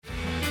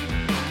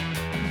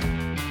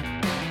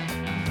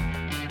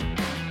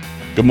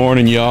Good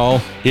morning, y'all.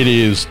 It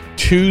is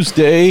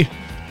Tuesday,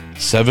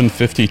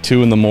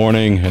 7:52 in the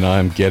morning, and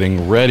I'm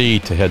getting ready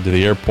to head to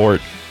the airport,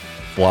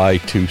 fly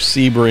to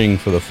Sebring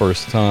for the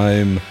first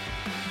time,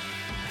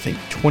 I think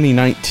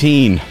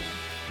 2019,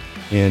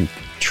 and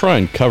try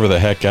and cover the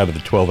heck out of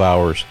the 12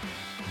 hours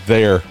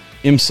there.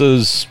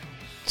 IMSA's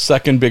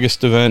second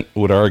biggest event,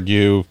 would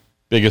argue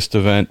biggest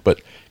event,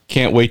 but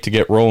can't wait to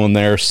get rolling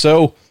there.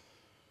 So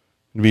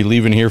I'll be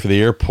leaving here for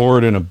the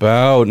airport in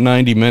about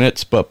 90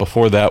 minutes, but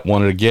before that,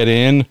 wanted to get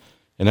in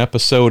an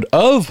episode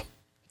of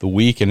the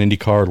Week in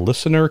IndyCar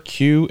Listener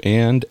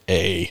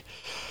Q&A.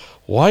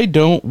 Why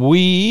don't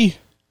we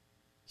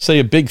say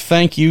a big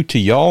thank you to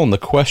y'all and the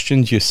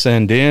questions you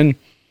send in. It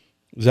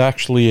was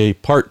actually a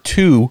part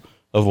 2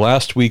 of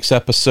last week's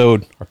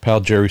episode. Our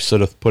pal Jerry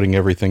Sudduth putting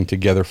everything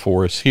together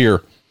for us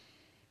here.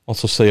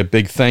 Also say a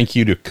big thank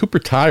you to Cooper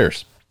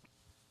Tires.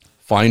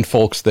 Fine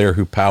folks there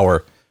who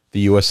power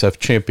the USF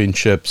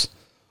Championships,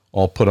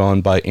 all put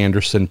on by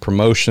Anderson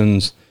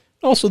Promotions.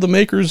 Also the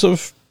makers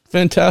of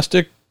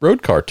fantastic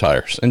road car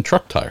tires and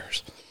truck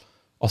tires.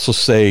 Also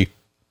say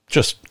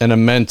just an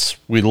immense,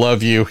 we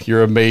love you,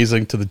 you're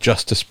amazing to the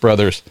Justice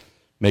Brothers,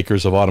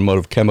 makers of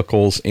automotive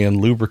chemicals and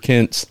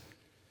lubricants.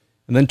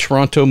 And then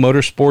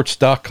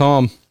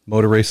TorontoMotorsports.com,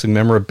 motor racing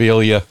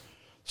memorabilia,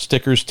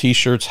 stickers,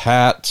 t-shirts,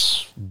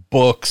 hats,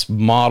 books,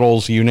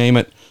 models, you name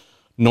it.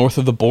 North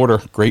of the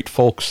border, great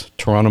folks,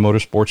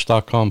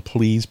 TorontoMotorsports.com.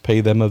 Please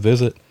pay them a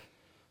visit.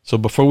 So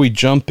before we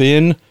jump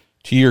in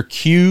to your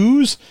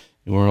Q's,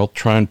 we'll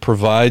try and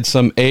provide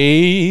some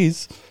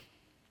A's.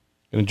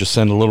 I'm going to just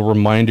send a little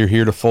reminder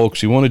here to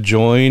folks. You want to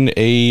join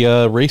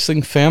a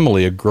racing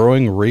family, a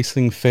growing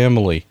racing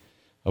family,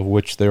 of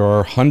which there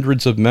are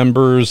hundreds of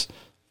members.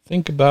 I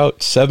think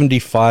about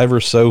 75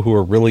 or so who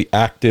are really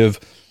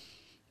active.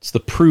 It's the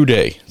Prue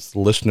Day. It's the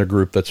listener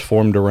group that's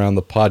formed around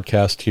the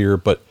podcast here,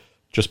 but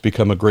just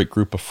become a great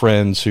group of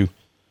friends who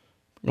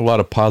bring a lot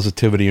of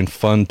positivity and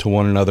fun to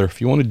one another. If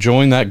you want to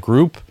join that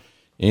group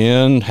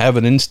and have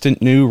an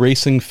instant new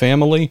racing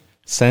family,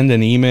 send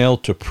an email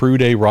to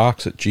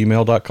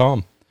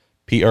pruedayrocks@gmail.com.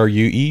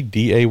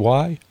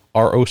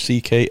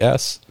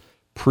 PRUEDAYROCKS,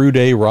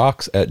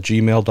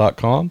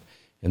 pruedayrocks@gmail.com,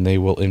 and they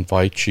will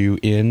invite you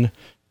in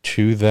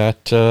to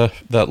that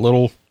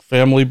little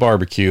family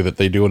barbecue that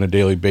they do on a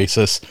daily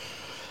basis.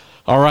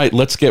 All right,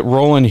 let's get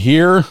rolling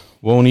here.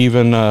 Won't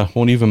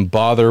even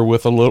bother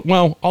with a little.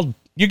 Well,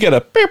 you get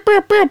a pew,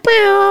 pew, pew,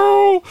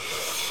 pew.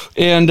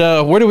 And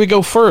where do we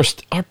go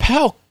first? Our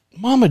pal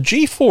Mama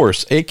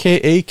G-Force,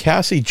 aka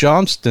Cassie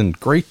Johnston.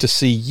 Great to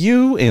see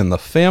you and the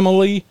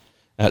family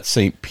at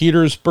St.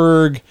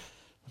 Petersburg.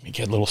 Let me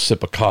get a little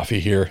sip of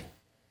coffee here.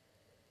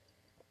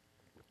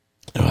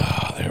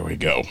 There we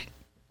go.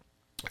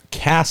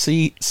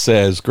 Cassie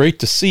says, great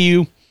to see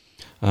you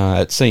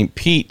at St.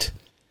 Pete.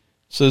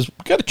 Says,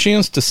 we got a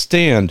chance to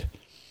stand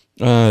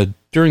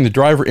during the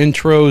driver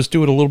intros,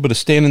 doing a little bit of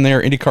standing there,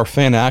 IndyCar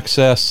fan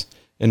access,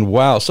 and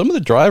wow, some of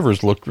the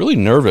drivers looked really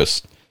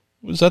nervous.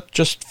 Was that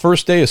just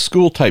first day of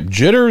school type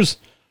jitters,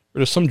 or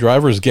do some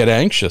drivers get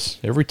anxious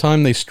every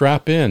time they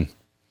strap in?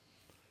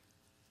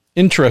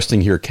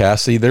 Interesting here,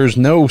 Cassie. There's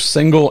no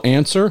single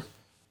answer.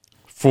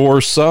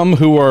 For some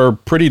who are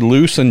pretty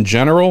loose in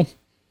general,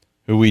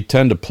 who we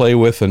tend to play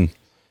with and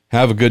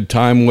have a good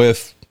time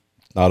with,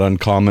 not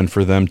uncommon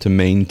for them to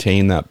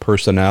maintain that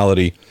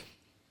personality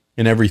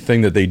in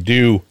everything that they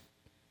do.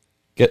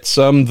 Get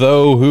some,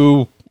 though,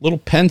 who a little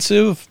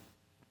pensive,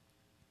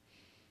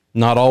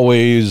 not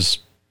always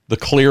the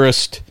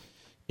clearest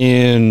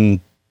in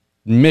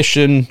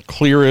mission,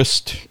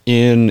 clearest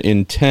in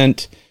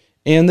intent,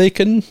 and they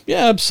can,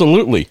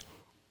 absolutely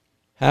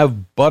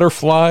have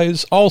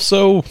butterflies.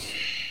 Also,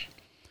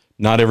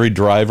 not every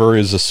driver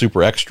is a super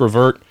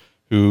extrovert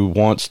who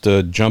wants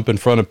to jump in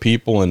front of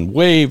people and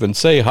wave and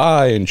say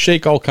hi and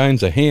shake all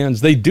kinds of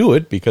hands. They do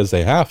it because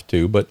they have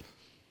to, but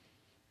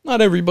not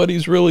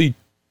everybody's really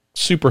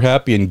super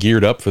happy and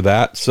geared up for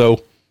that.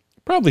 So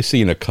probably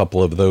seeing a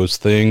couple of those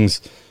things.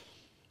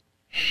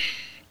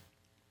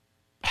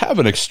 Have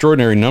an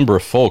extraordinary number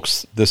of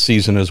folks this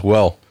season as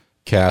well,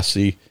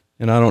 Cassie.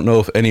 And I don't know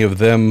if any of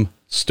them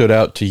stood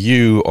out to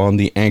you on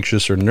the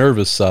anxious or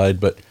nervous side,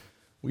 but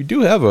we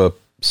do have a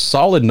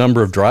solid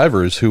number of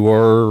drivers who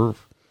are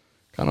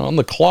kind of on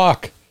the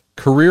clock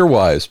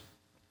career-wise,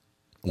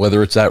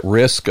 whether it's at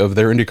risk of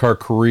their IndyCar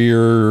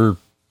career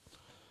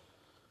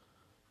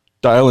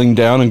dialing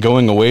down and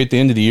going away at the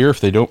end of the year if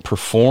they don't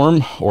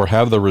perform or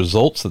have the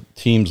results that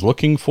the team's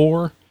looking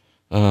for.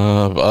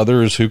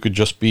 Others who could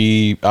just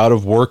be out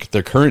of work at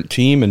their current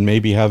team and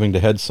maybe having to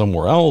head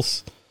somewhere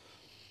else.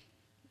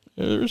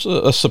 There's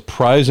a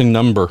surprising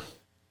number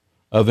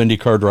of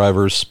IndyCar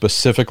drivers,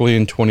 specifically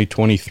in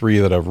 2023,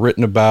 that I've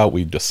written about,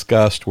 we've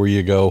discussed, where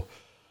you go,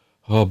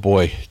 oh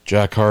boy,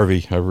 Jack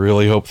Harvey, I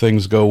really hope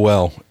things go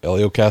well.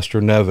 Elio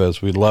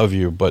Castroneves, we love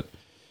you, but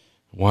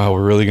wow,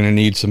 we're really going to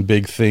need some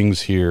big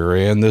things here,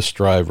 and this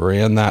driver,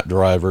 and that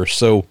driver.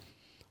 So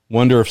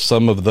wonder if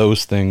some of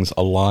those things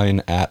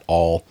align at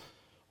all.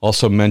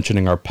 Also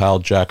mentioning our pal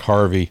Jack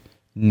Harvey,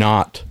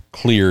 not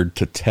cleared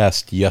to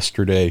test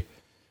yesterday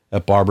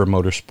at Barber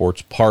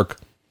Motorsports Park.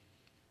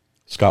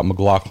 Scott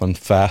McLaughlin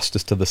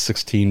fastest of the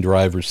 16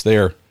 drivers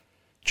there.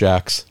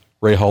 Jack's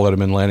Ray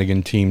Hollidaman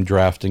Lanigan team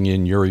drafting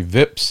in Yuri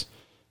Vips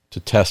to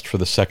test for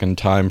the second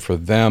time for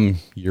them.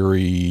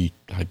 Yuri,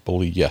 I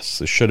believe, yes,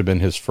 this should have been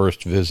his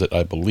first visit,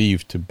 I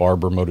believe, to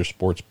Barber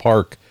Motorsports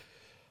Park.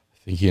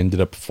 I think he ended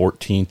up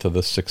 14th of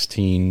the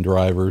 16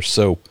 drivers.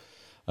 So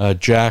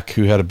Jack,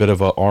 who had a bit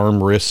of an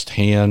arm, wrist,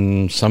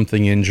 hand,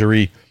 something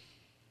injury,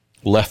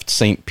 left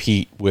St.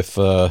 Pete with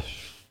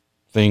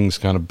things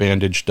kind of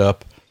bandaged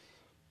up.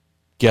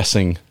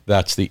 Guessing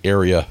that's the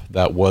area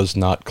that was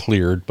not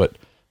cleared, but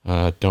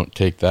don't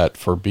take that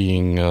for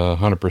being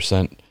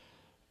 100%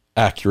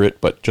 accurate,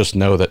 but just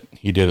know that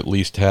he did at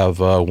least have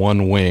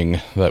one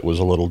wing that was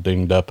a little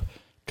dinged up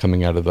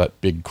coming out of that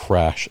big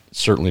crash.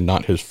 Certainly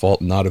not his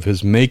fault, not of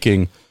his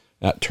making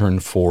at turn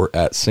 4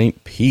 at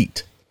St.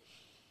 Pete.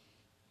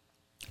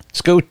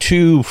 Let's go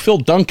to Phil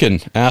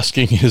Duncan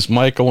asking, is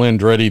Michael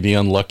Andretti the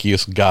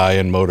unluckiest guy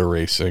in motor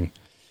racing?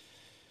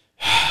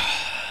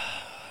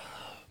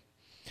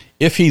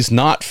 If he's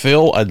not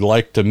Phil, I'd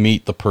like to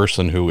meet the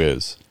person who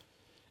is.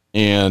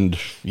 And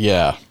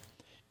yeah,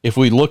 if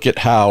we look at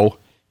how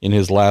in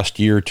his last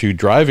year or two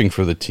driving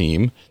for the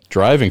team,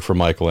 driving for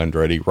Michael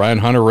Andretti, Ryan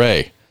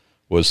Hunter-Reay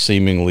was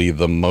seemingly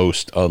the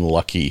most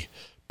unlucky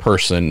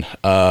person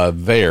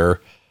there.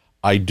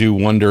 I do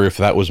wonder if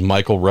that was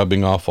Michael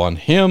rubbing off on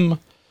him.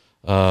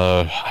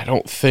 I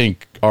don't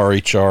think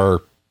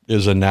RHR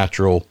is a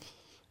natural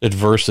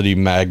adversity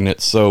magnet.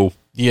 So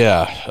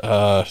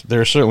yeah,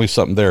 there's certainly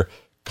something there.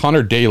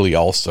 Connor Daly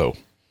also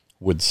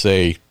would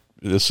say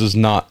this is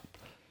not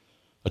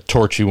a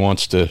torch he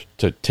wants to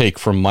take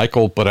from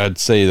Michael, but I'd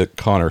say that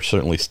Connor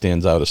certainly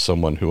stands out as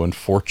someone who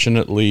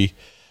unfortunately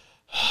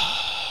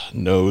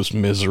knows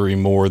misery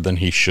more than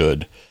he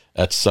should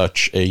at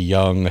such a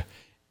young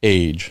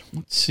age.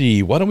 Let's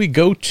see, why don't we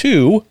go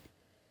to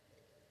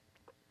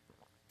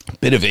a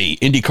bit of a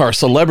IndyCar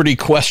celebrity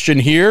question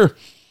here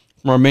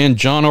from our man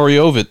John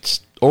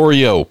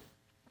Oreo.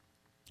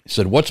 He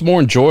said, what's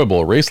more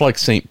enjoyable, a race like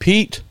St.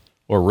 Pete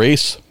or a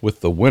race with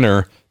the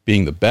winner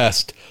being the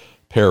best?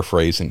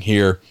 Paraphrasing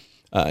here.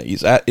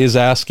 He's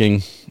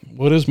asking,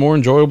 what is more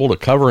enjoyable to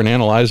cover and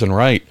analyze and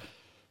write?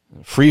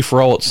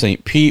 Free-for-all at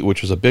St. Pete,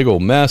 which was a big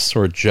old mess,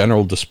 or a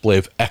general display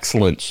of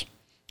excellence,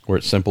 where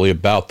it's simply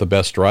about the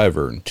best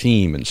driver and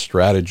team and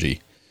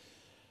strategy?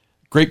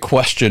 Great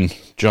question,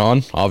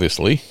 John,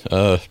 obviously.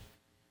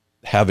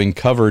 Having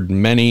covered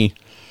many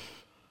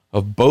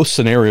of both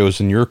scenarios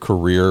in your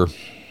career,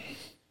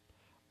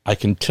 I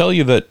can tell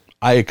you that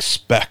I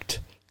expect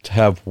to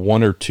have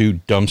one or two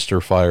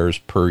dumpster fires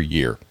per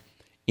year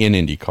in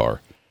IndyCar.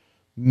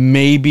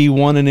 Maybe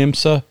one in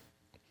IMSA,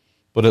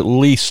 but at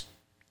least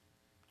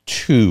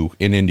two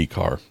in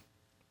IndyCar.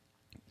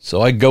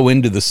 So I go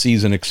into the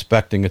season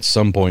expecting at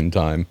some point in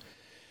time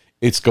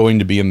it's going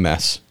to be a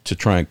mess to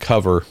try and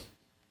cover,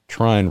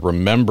 try and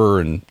remember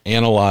and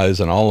analyze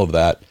and all of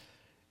that.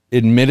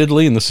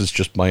 Admittedly, and this is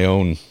just my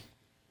own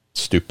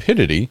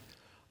stupidity,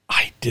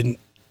 I didn't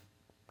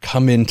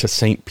come into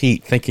St.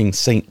 Pete thinking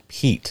St.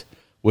 Pete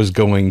was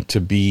going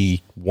to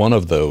be one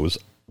of those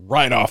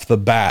right off the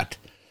bat.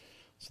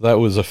 So that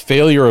was a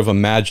failure of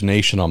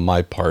imagination on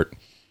my part.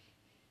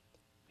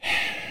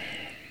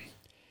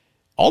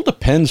 All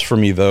depends for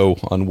me, though,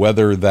 on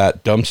whether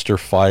that dumpster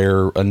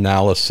fire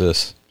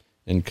analysis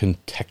and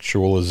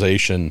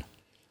contextualization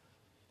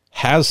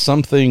has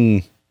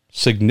something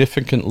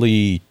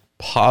significantly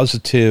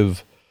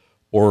positive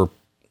or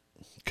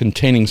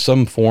containing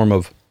some form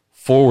of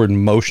forward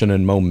motion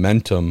and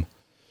momentum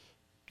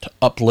to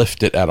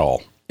uplift it at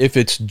all. If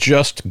it's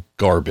just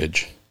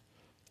garbage,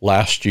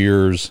 last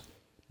year's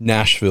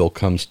Nashville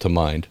comes to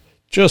mind.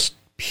 Just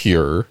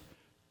pure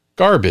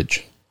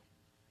garbage.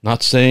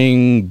 Not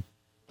saying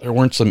there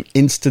weren't some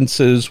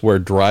instances where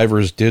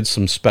drivers did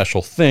some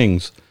special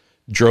things,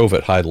 drove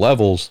at high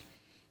levels,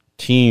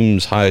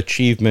 teams' high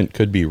achievement,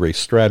 could be race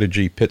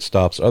strategy, pit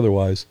stops,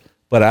 otherwise.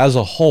 But as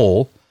a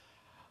whole,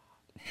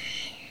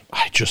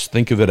 I just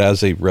think of it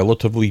as a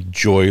relatively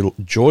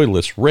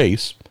joyless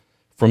race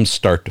from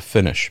start to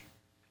finish.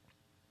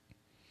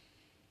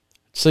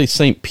 I'd say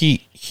St.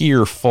 Pete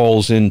here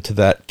falls into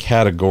that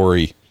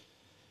category.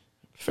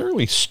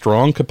 Fairly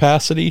strong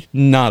capacity,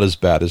 not as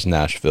bad as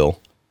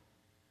Nashville.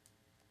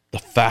 The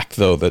fact,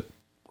 though, that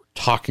we're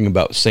talking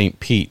about St.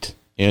 Pete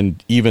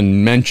and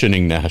even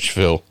mentioning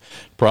Nashville,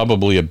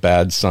 probably a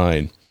bad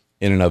sign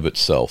in and of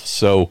itself.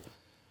 So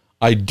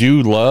I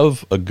do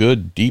love a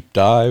good deep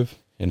dive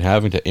and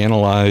having to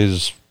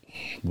analyze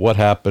what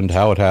happened,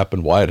 how it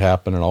happened, why it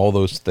happened, and all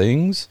those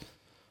things.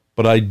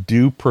 But I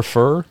do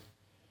prefer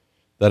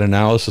that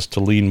analysis to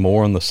lean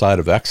more on the side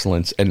of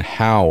excellence and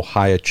how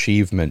high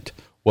achievement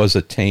was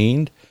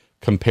attained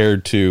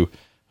compared to,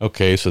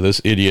 okay, so this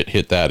idiot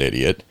hit that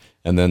idiot,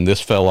 and then this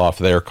fell off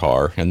their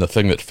car, and the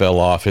thing that fell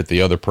off hit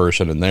the other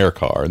person in their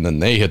car, and then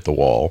they hit the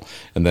wall,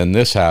 and then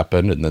this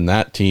happened, and then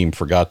that team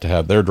forgot to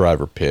have their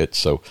driver pit,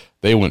 so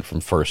they went from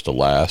first to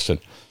last. And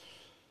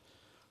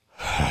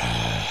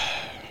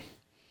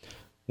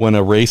when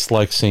a race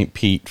like St.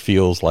 Pete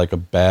feels like a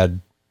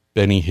bad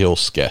Benny Hill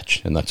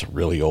sketch, and that's a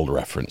really old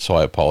reference, so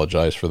I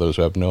apologize for those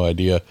who have no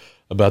idea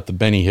about the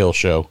Benny Hill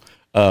show.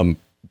 I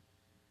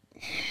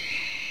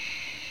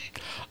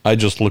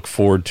just look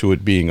forward to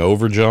it being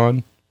over,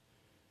 John,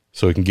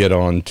 so we can get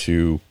on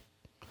to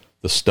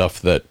the stuff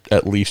that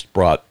at least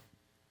brought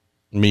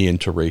me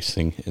into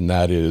racing, and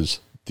that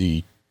is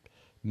the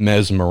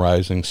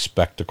mesmerizing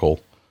spectacle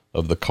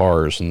of the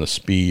cars and the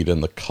speed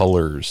and the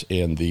colors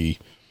and the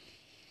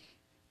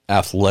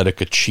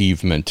athletic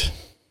achievement,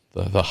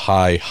 the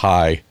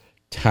high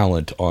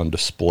talent on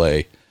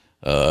display.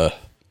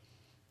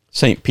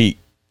 St. Pete,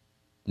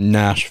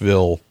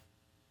 Nashville,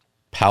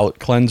 palate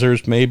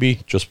cleansers, maybe.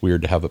 Just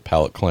weird to have a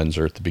palate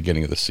cleanser at the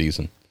beginning of the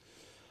season.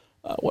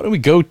 Why don't we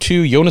go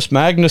to Jonas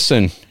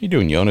Magnussen? How you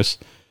doing, Jonas?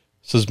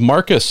 Says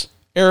Marcus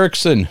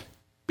Ericsson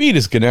beat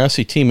his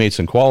Ganassi teammates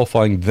in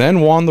qualifying,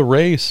 then won the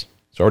race.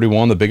 He's already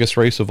won the biggest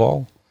race of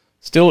all.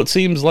 Still, it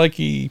seems like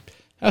he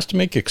has to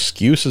make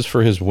excuses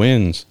for his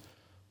wins.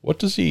 What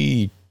does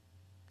he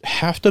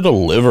have to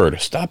deliver to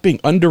stop being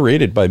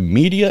underrated by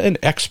media and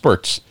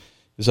experts?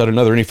 Is that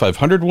another Indy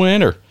 500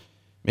 win or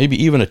maybe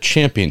even a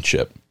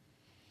championship?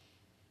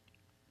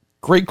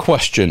 Great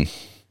question,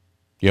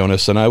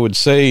 Jonas, and I would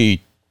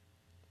say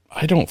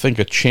I don't think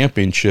a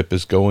championship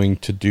is going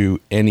to do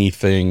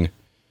anything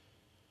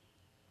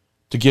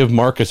to give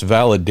Marcus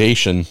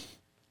validation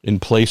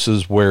in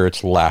places where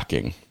it's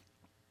lacking.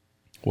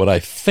 What I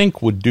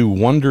think would do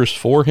wonders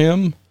for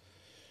him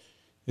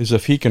is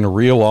if he can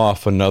reel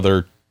off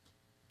another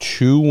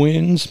 2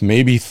 wins,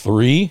 maybe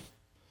 3.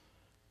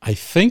 I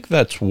think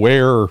that's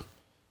where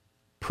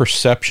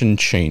perception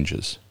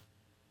changes.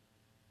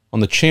 On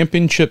the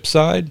championship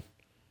side,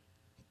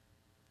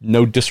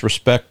 no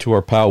disrespect to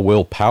our pal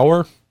Will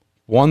Power,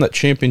 won that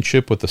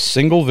championship with a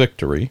single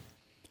victory,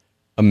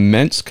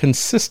 immense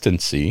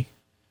consistency.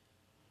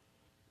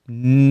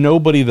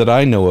 Nobody that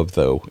I know of,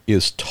 though,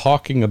 is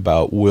talking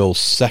about Will's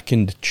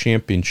second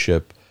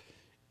championship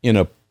in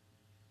a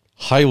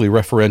highly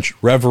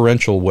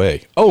reverential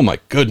way. Oh my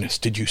goodness,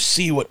 did you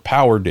see what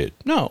Power did?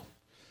 No.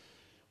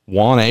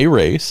 Won a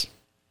race,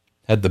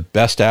 had the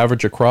best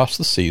average across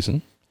the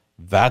season.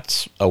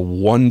 That's a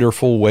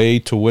wonderful way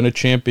to win a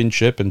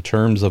championship in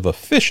terms of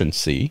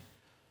efficiency.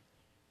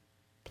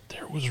 But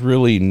there was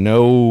really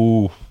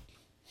no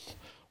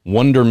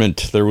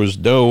wonderment. There was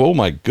no, oh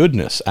my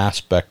goodness,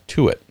 aspect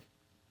to it.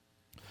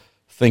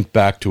 Think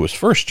back to his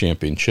first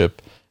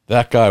championship.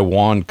 That guy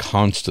won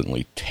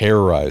constantly,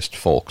 terrorized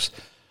folks.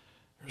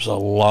 There's a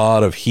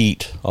lot of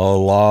heat, a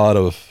lot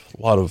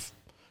of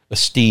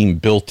esteem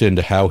built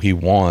into how he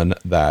won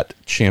that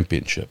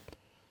championship.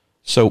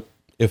 So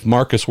if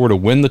Marcus were to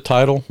win the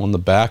title on the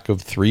back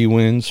of 3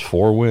 wins,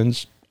 4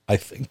 wins, I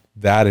think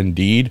that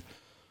indeed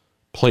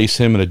place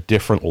him in a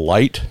different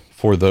light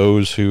for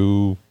those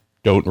who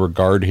don't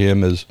regard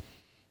him as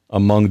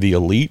among the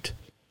elite.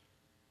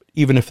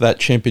 Even if that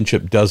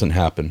championship doesn't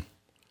happen,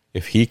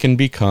 if he can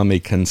become a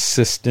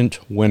consistent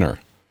winner,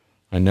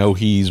 I know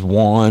he's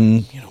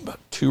won, about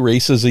 2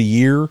 races a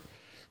year,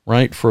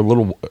 right, for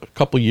a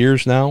couple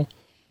years now.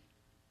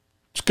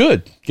 It's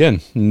good.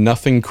 Again,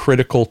 nothing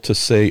critical to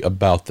say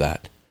about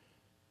that.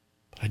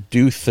 I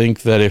do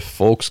think that if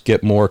folks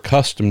get more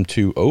accustomed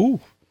to,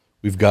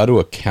 we've got to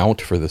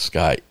account for this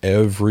guy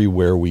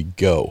everywhere we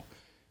go.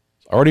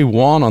 He's already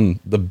won on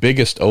the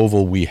biggest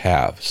oval we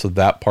have, so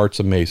that part's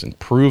amazing.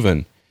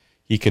 Proven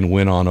he can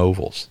win on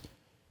ovals.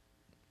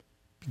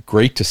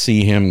 Great to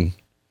see him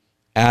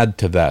add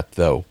to that,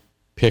 though.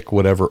 Pick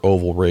whatever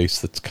oval race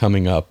that's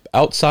coming up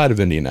outside of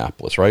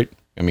Indianapolis, right?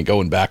 I mean,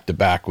 going back to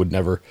back would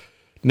never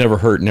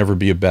hurt, never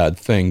be a bad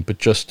thing, but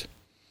just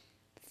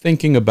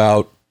thinking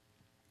about,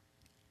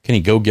 can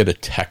he go get a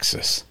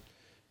Texas?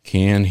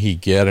 Can he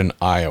get an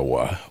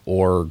Iowa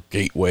or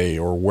Gateway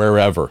or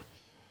wherever?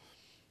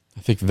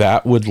 I think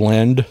that would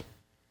lend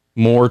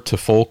more to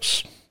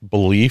folks'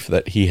 belief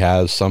that he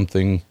has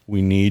something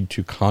we need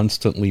to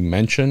constantly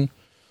mention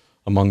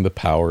among the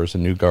Powers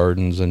and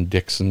Newgardens and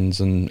Dixons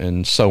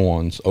and so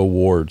on's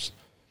awards.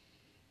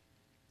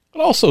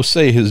 I'd also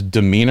say his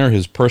demeanor,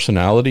 his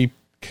personality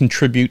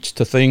contributes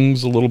to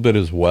things a little bit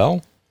as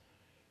well.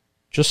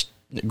 Just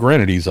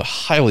granted, he's a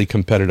highly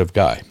competitive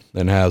guy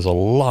and has a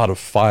lot of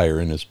fire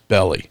in his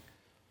belly.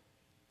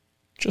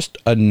 Just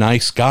a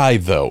nice guy,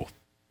 though.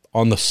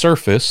 On the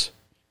surface,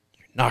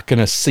 you're not going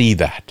to see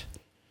that.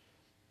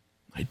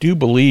 I do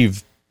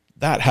believe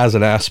that has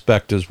an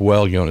aspect as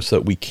well, Jonas,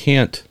 that we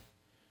can't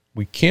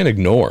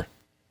ignore.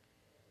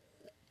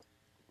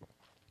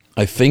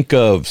 I think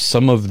of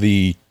some of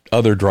the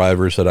other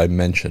drivers that I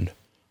mentioned.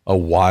 A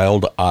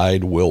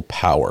wild-eyed Will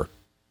Power.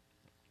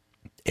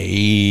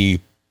 A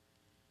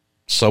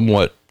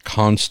somewhat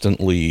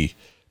constantly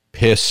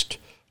pissed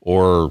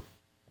or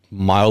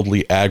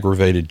mildly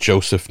aggravated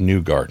Joseph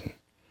Newgarden.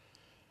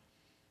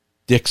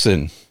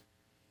 Dixon,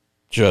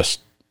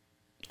 just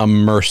a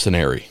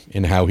mercenary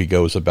in how he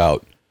goes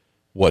about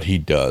what he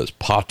does.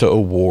 Pato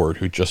O'Ward,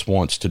 who just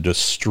wants to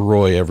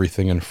destroy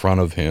everything in front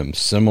of him.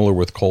 Similar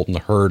with Colton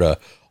Herta.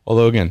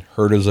 Although, again,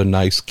 Herta's a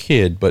nice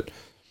kid, but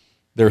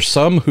There's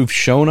some who've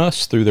shown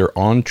us through their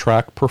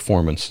on-track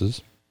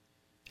performances,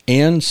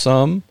 and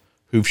some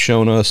who've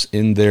shown us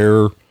in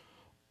their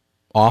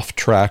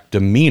off-track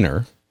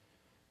demeanor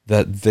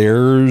that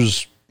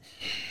there's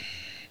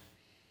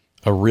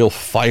a real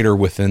fighter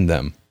within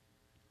them.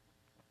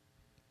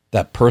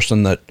 That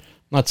person that, I'm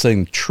not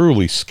saying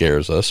truly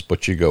scares us,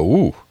 but you go,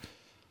 ooh,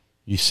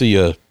 you see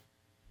a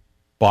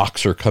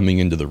boxer coming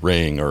into the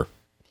ring or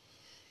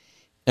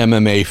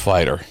MMA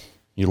fighter.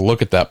 You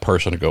look at that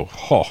person and go,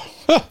 oh,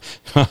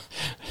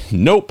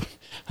 nope,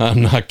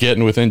 I'm not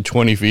getting within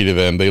 20 feet of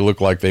them. They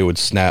look like they would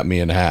snap me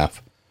in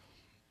half.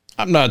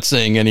 I'm not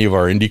saying any of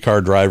our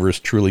IndyCar drivers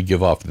truly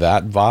give off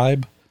that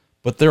vibe,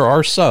 but there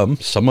are some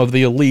of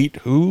the elite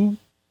who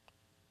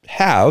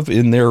have,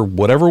 in their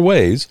whatever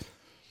ways,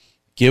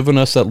 given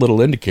us that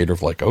little indicator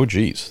of like, oh,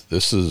 geez,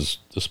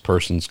 this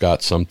person's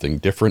got something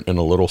different and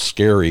a little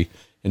scary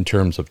in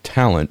terms of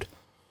talent.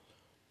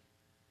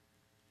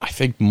 I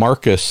think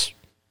Marcus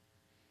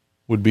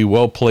would be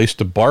well placed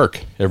to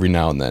bark every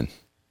now and then.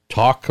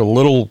 Talk a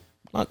little,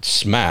 not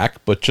smack,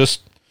 but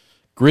just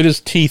grit his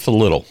teeth a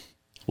little.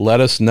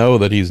 Let us know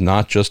that he's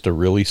not just a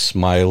really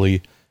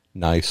smiley,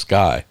 nice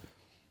guy.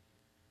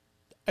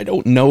 I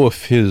don't know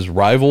if his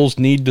rivals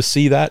need to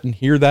see that and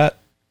hear that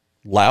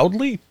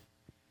loudly,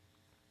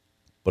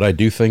 but I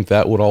do think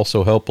that would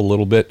also help a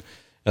little bit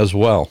as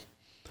well.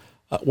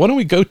 Why don't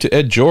we go to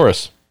Ed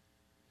Joris?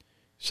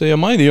 Say,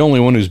 am I the only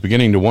one who's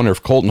beginning to wonder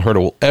if Colton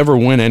Herta will ever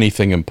win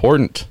anything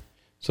important?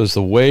 Says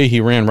the way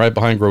he ran right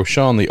behind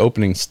Grosjean the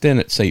opening stint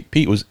at St.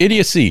 Pete was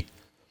idiocy.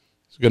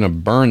 He's going to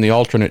burn the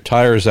alternate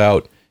tires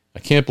out. I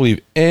can't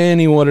believe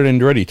anyone at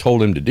Andretti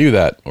told him to do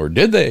that. Or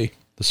did they?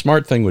 The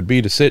smart thing would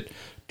be to sit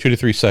 2 to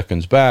 3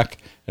 seconds back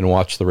and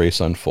watch the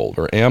race unfold.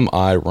 Or am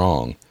I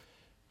wrong?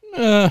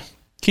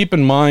 Keep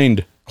in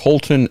mind,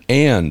 Colton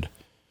and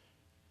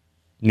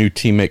new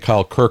teammate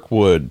Kyle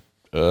Kirkwood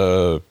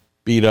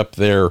beat up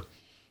their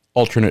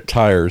alternate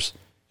tires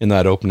in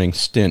that opening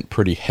stint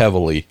pretty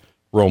heavily.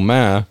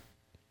 Romain,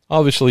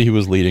 obviously he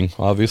was leading,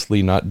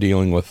 obviously not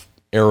dealing with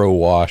aero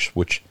wash,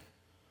 which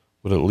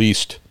would at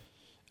least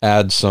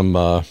add some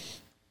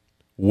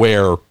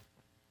wear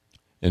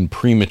and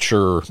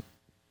premature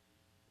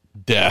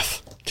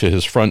death to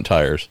his front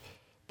tires.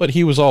 But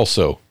he was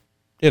also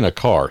in a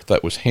car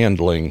that was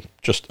handling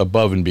just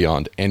above and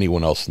beyond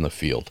anyone else in the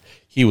field.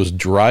 He was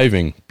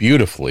driving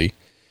beautifully,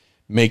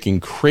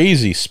 making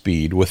crazy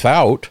speed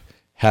without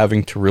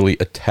having to really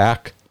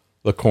attack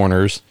the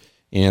corners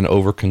and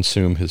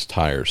overconsume his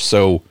tires.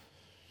 So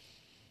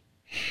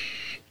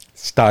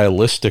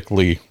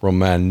stylistically,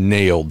 Romain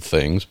nailed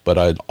things, but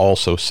I'd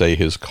also say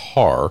his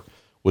car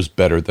was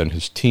better than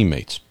his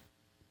teammates.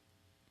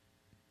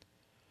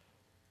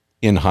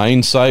 In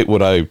hindsight,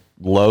 would I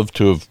love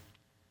to have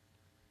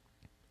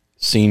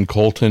seen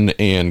Colton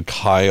and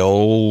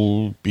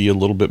Kyle be a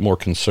little bit more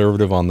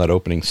conservative on that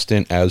opening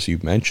stint, as you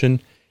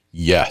mentioned?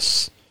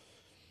 Yes.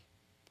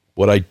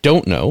 What I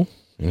don't know,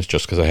 and it's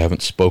just because I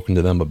haven't spoken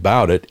to them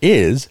about it,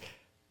 is,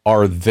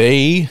 are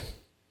they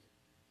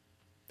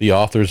the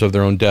authors of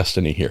their own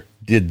destiny here?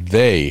 Did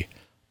they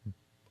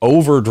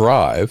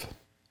overdrive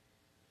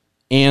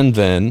and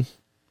then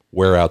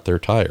wear out their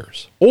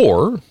tires?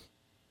 Or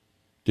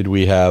did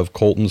we have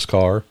Colton's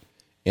car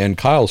and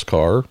Kyle's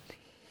car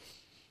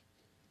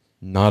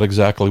not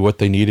exactly what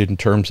they needed in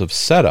terms of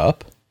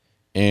setup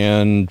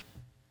and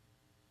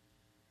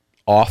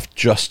off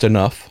just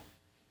enough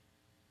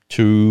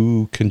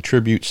to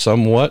contribute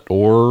somewhat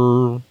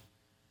or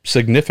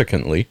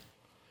significantly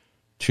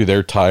to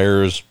their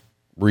tires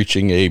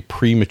reaching a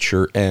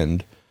premature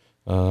end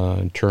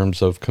in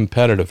terms of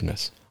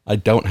competitiveness? I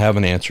don't have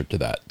an answer to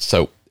that.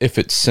 So if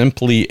it's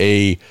simply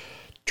a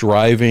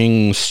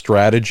driving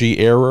strategy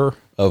error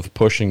of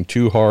pushing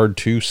too hard,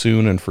 too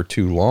soon, and for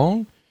too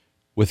long,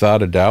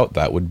 without a doubt,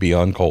 that would be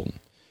on Colton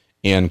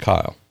and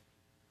Kyle.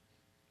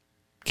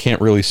 Can't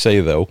really say,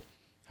 though,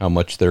 how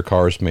much their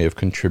cars may have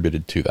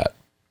contributed to that.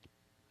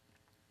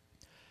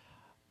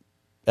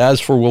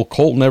 As for will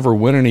Colton ever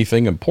win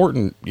anything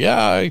important?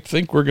 Yeah, I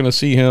think we're going to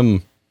see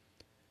him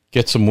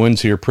get some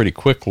wins here pretty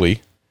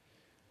quickly.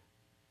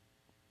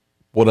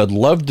 What I'd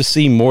love to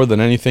see more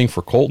than anything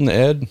for Colton,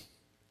 Ed,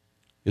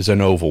 is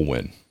an oval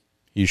win.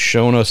 He's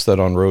shown us that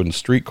on road and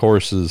street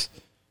courses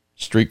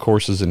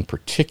in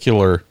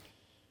particular,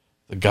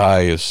 the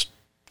guy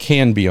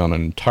can be on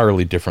an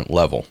entirely different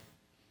level.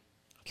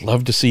 I'd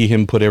love to see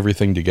him put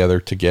everything together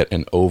to get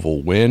an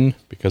oval win,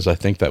 because I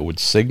think that would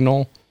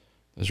signal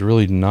there's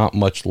really not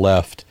much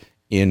left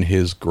in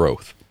his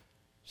growth.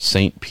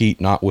 St.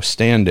 Pete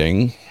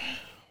notwithstanding,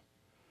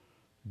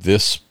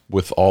 this,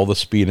 with all the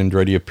speed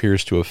Andretti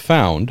appears to have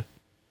found,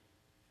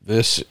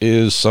 this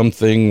is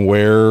something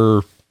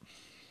where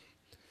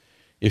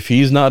if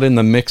he's not in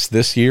the mix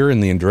this year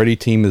and the Andretti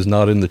team is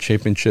not in the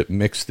championship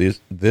mix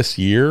this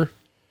year,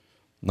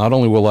 not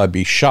only will I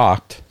be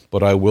shocked,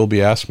 but I will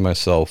be asking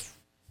myself,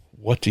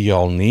 what do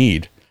y'all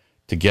need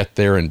to get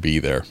there and be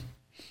there?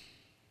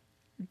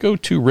 Go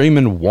to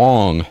Raymond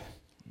Wong.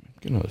 I'm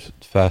going to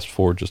fast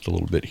forward just a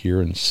little bit here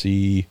and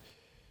see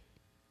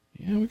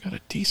Yeah, we got a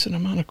decent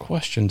amount of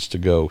questions to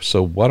go.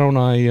 So why don't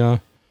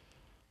I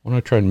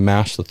try and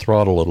mash the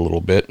throttle a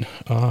little bit?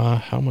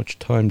 How much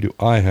time do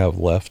I have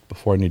left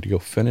before I need to go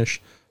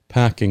finish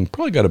packing?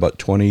 Probably got about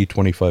 20,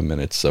 25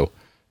 minutes, so I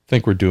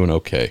think we're doing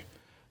okay.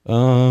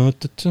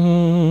 Let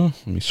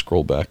me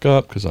scroll back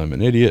up because I'm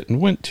an idiot and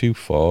went too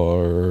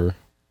far.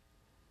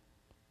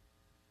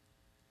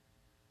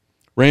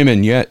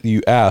 Raymond, yet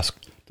you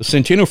asked, does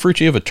Santino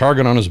Ferrucci have a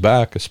target on his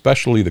back,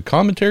 especially the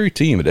commentary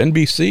team at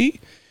NBC?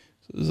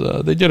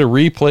 They did a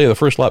replay of the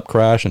first lap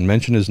crash and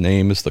mentioned his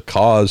name as the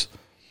cause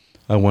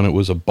when it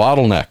was a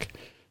bottleneck.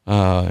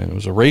 And it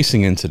was a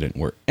racing incident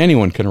where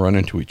anyone can run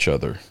into each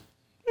other.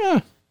 Yeah,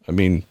 I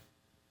mean,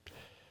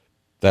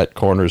 that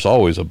corner is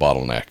always a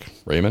bottleneck,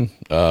 Raymond.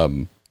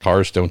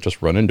 Cars don't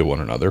just run into one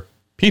another.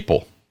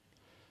 People.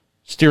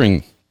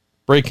 Steering,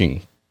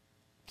 braking,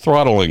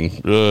 throttling,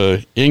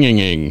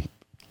 inging.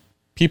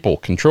 People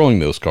controlling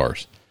those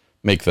cars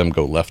make them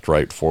go left,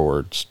 right,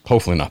 forwards,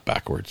 hopefully not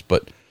backwards.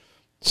 But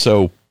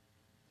so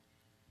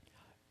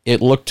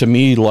it looked to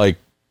me like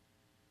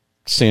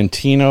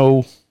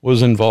Santino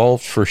was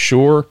involved for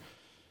sure.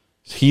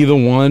 Is he the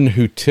one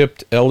who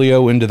tipped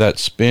Elio into that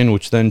spin,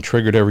 which then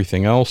triggered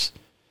everything else?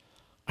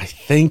 I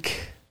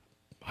think,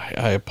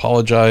 I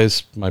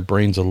apologize, my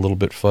brain's a little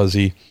bit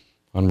fuzzy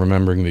on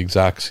remembering the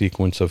exact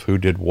sequence of who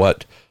did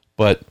what,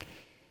 but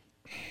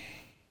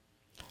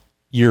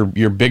your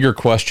bigger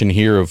question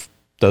here of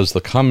does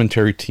the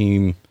commentary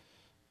team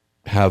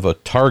have a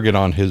target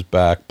on his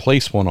back,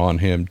 place one on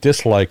him,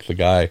 dislike the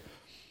guy?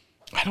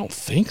 I don't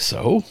think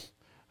so.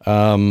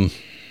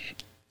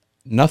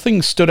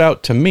 Nothing stood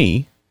out to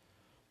me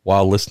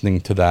while listening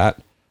to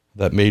that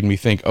made me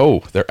think,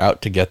 oh, they're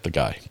out to get the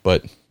guy.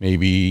 But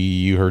maybe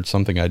you heard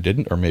something I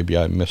didn't, or maybe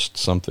I missed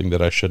something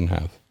that I shouldn't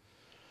have.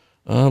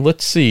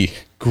 Let's see.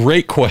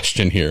 Great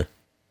question here.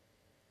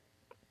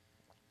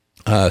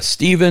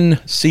 Stephen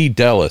C.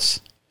 Dellis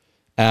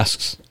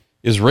asks,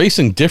 is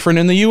racing different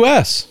in the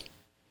U.S.?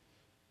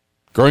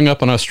 Growing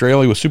up in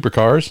Australia with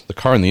supercars, the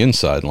car on the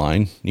inside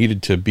line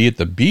needed to be at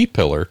the B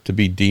pillar to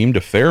be deemed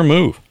a fair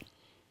move.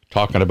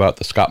 Talking about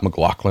the Scott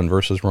McLaughlin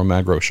versus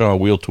Romain Grosjean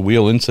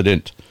wheel-to-wheel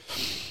incident.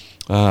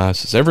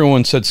 Says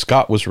everyone said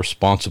Scott was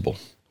responsible.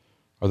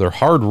 Are there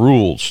hard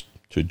rules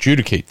to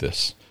adjudicate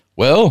this?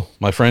 Well,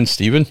 my friend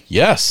Stephen,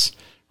 yes.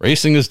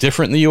 Racing is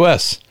different in the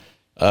U.S.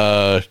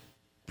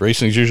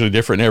 Racing is usually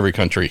different in every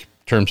country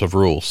in terms of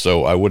rules,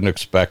 so I wouldn't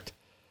expect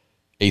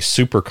a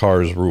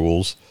supercars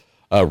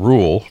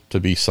rule to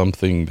be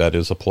something that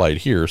is applied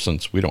here,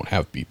 since we don't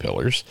have B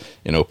pillars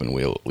in open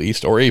wheel at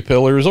least, or A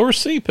pillars or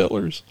C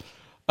pillars.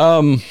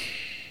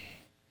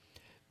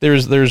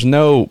 There's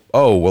no,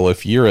 oh, well,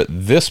 if you're at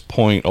this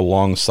point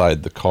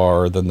alongside the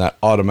car, then that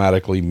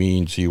automatically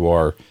means you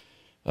are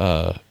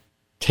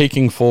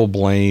taking full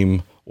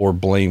blame or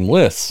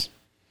blameless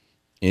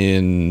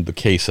in the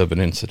case of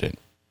an incident.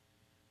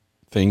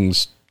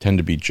 Things tend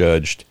to be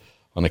judged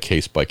on a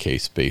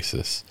case-by-case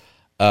basis.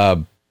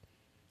 The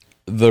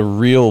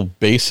real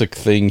basic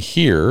thing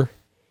here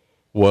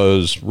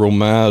was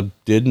Romain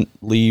didn't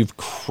leave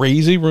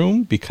crazy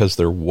room, because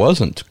there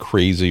wasn't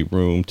crazy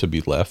room to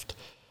be left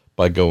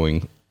by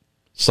going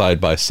side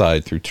by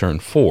side through turn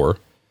 4.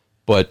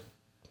 But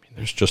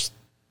there's just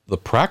the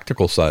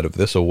practical side of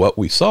this, of what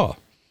we saw.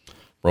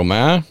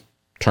 Romain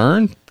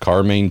turned,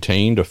 car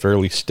maintained a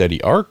fairly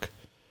steady arc.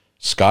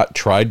 Scott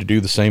tried to do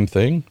the same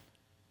thing.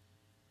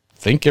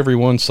 Think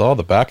everyone saw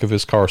the back of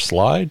his car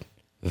slide,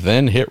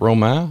 then hit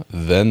Romain,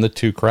 then the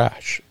two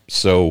crash.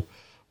 So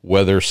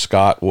whether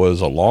Scott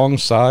was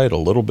alongside, a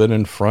little bit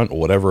in front,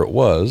 whatever it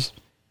was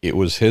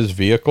his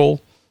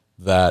vehicle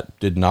that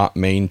did not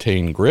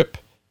maintain grip,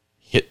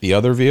 hit the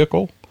other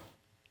vehicle,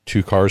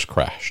 two cars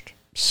crashed.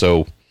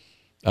 So,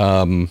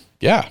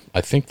 yeah, I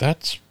think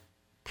that's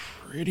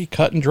pretty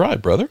cut and dry,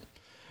 brother.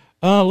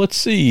 Let's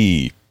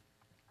see.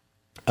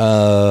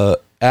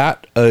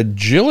 At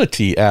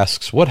Agility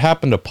asks, what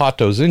happened to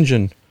Pato's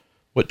engine?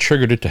 What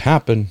triggered it to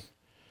happen?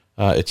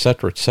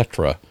 Etc.,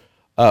 etc.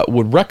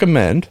 Would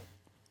recommend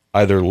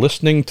either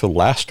listening to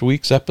last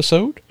week's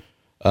episode,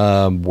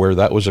 where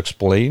that was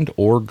explained,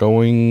 or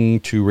going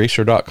to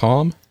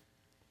racer.com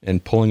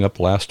and pulling up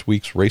last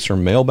week's Racer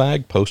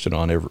mailbag posted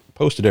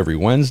every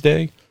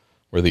Wednesday,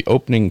 where the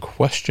opening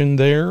question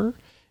there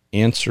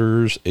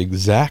answers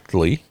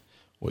exactly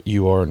what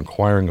you are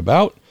inquiring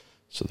about.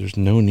 So there's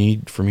no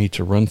need for me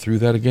to run through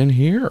that again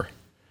here.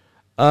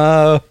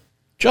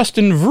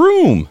 Justin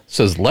Vroom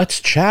says, let's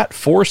chat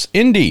Force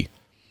Indy.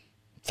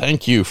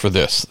 Thank you for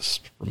this. This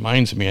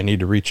reminds me I need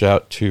to reach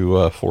out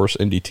to Force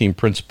Indy team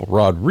principal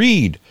Rod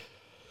Reed,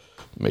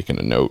 making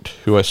a note,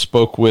 who I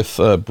spoke with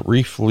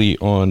briefly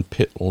on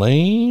pit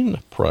lane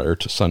prior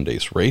to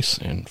Sunday's race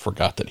and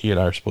forgot that he and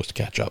I are supposed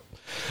to catch up.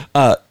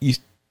 You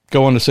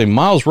go on to say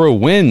Miles Rowe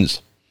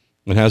wins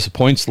and has the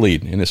points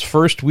lead in his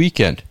first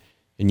weekend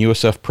in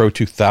USF Pro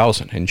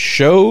 2000, and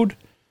showed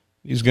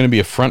he's going to be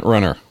a front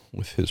runner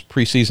with his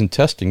preseason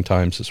testing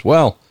times as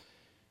well.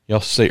 You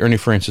also say Ernie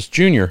Francis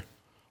Jr.,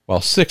 while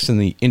sixth in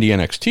the Indy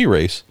NXT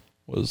race,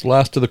 was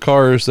last of the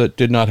cars that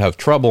did not have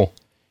trouble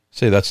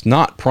say that's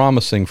not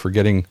promising for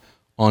getting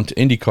onto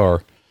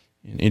IndyCar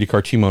and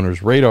IndyCar team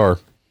owners' radar.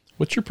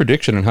 What's your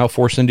prediction on how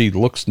Force Indy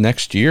looks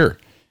next year?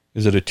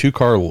 Is it a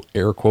two-car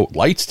air quote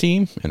lights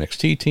team,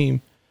 NXT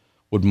team?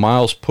 Would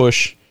Miles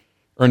push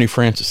Ernie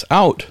Francis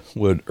out?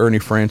 Would Ernie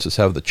Francis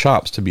have the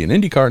chops to be an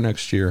IndyCar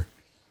next year?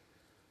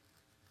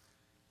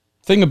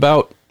 Thing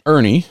about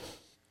Ernie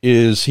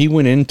is he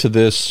went into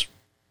this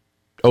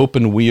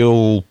open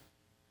wheel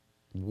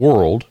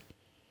world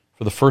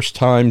for the first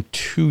time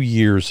 2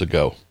 years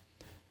ago.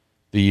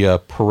 The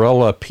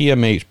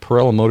PMH,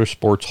 Pirella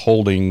Motorsports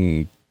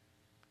Holding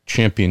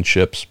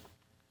Championships,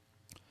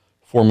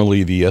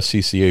 formerly the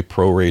SCCA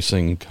Pro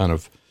Racing kind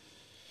of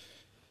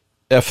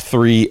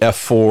F3,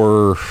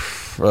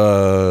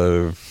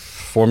 F4,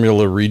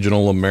 Formula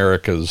Regional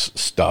Americas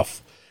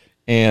stuff,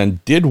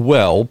 and did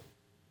well,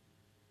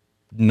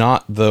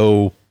 not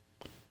though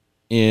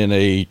in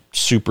a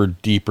super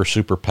deep or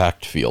super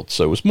packed field.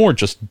 So it was more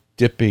just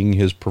dipping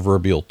his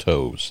proverbial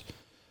toes.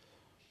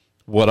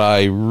 What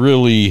I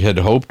really had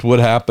hoped would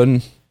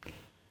happen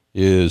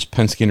is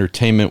Penske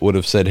Entertainment would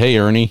have said, hey,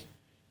 Ernie,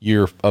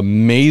 you're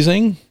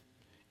amazing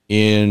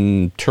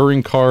in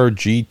touring car,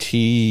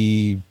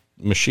 GT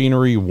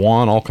machinery,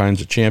 won all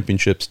kinds of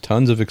championships,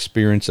 tons of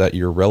experience at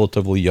your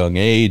relatively young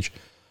age.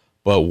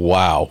 But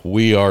wow,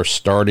 we are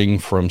starting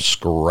from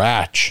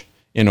scratch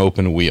in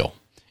open wheel.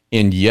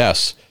 And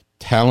yes,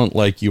 talent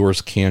like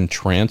yours can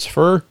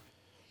transfer.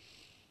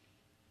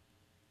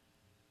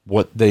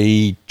 What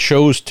they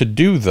chose to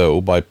do,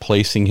 though, by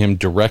placing him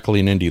directly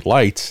in Indy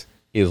Lights,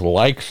 is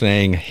like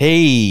saying,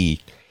 hey,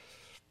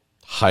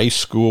 high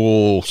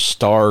school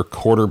star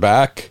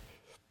quarterback,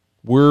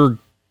 we're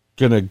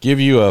going to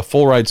give you a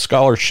full ride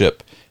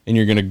scholarship and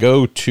you're going to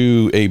go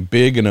to a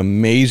big and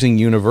amazing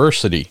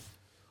university,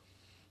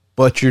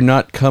 but you're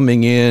not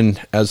coming in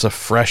as a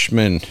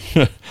freshman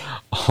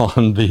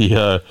on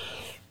the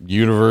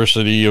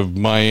University of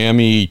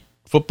Miami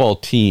football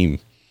team.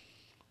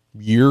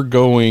 You're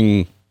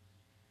going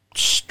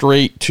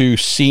straight to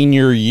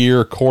senior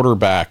year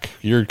quarterback.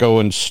 You're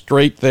going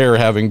straight there,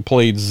 having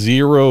played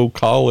 0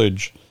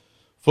 college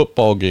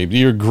football games.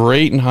 You're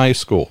great in high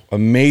school,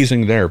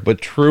 amazing there, but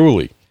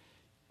truly,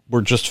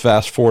 we're just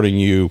fast forwarding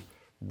you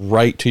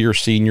right to your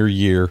senior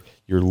year.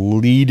 You're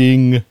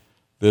leading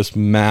this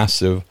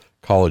massive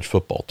college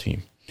football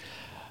team.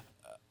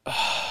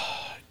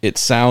 It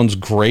sounds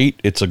great.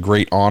 It's a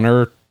great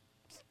honor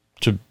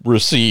to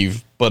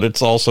receive, but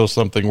it's also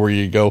something where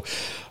you go,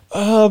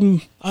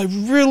 I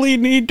really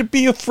need to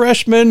be a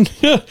freshman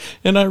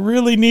and I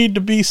really need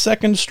to be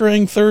second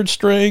string, third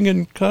string,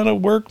 and kind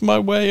of work my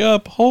way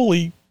up.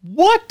 Holy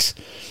what?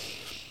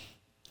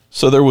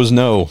 So there was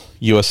no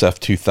USF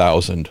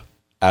 2000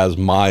 as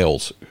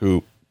Miles,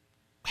 who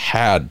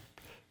had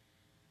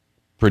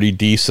pretty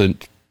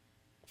decent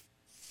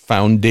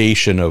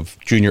foundation of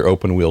junior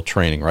open wheel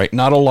training, right?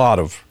 Not a lot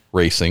of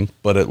racing,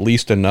 but at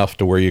least enough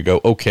to where you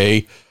go,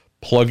 okay,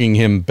 plugging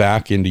him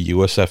back into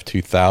USF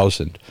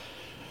 2000,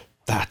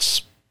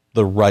 that's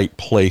the right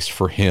place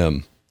for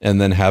him. And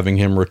then having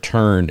him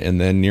return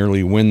and then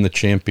nearly win the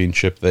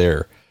championship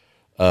there,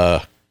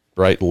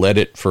 right? Led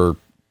it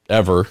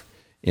forever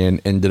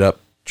and ended up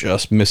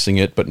just missing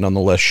it, but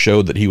nonetheless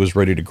showed that he was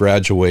ready to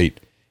graduate.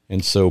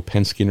 And so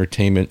Penske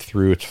Entertainment,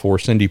 through its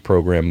Force Indy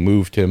program,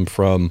 moved him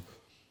from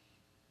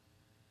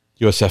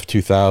USF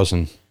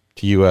 2000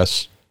 to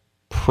USF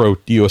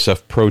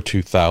Pro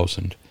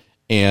 2000.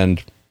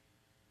 And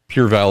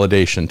pure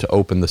validation to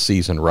open the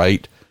season,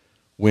 right?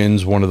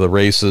 Wins one of the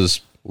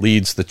races,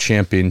 leading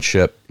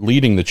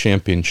the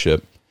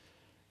championship,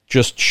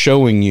 just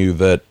showing you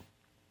that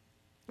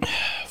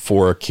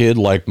for a kid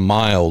like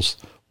Miles,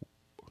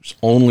 who's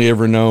only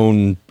ever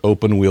known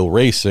open wheel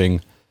racing,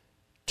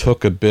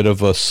 took a bit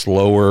of a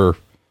slower,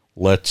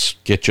 let's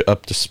get you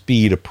up to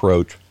speed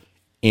approach,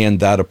 and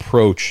that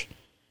approach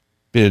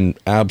been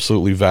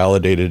absolutely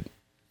validated.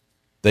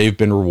 They've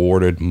been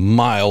rewarded.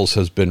 Miles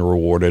has been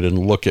rewarded, and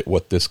look at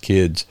what this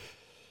kid's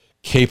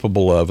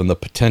capable of and the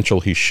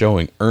potential he's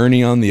showing.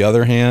 Ernie, on the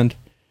other hand,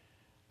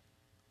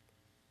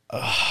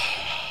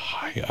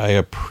 I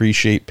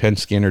appreciate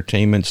Penske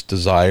Entertainment's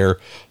desire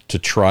to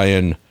try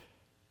and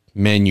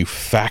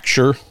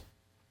manufacture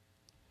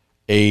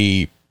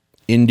a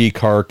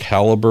IndyCar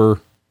caliber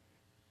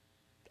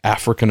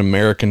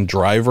African-American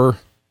driver.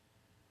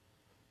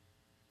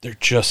 There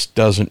just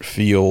doesn't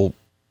feel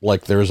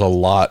like there's a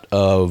lot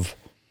of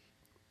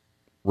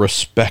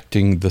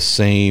respecting the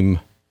same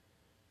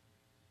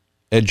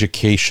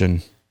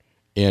education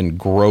and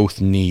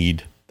growth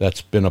need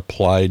that's been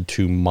applied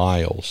to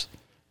Miles.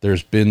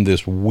 There's been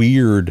this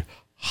weird,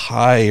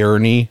 hi,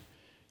 Ernie,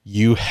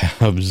 you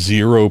have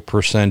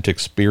 0%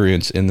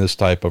 experience in this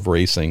type of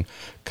racing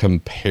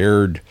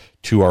compared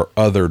to our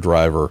other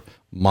driver,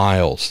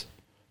 Miles.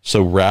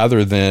 So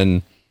rather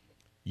than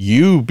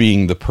you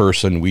being the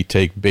person we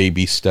take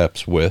baby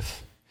steps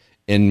with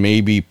and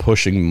maybe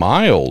pushing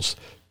Miles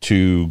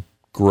to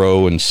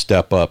grow and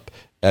step up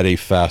at a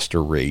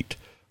faster rate,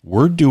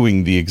 we're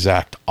doing the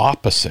exact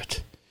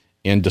opposite.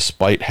 And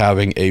despite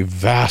having a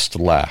vast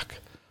lack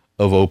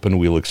of open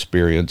wheel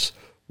experience.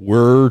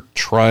 We're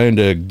trying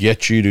to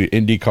get you to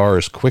IndyCar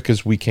as quick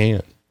as we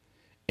can.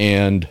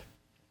 And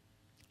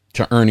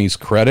to Ernie's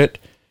credit,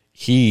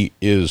 he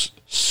is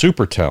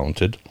super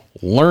talented,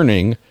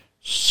 learning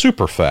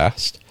super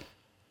fast,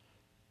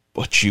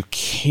 but you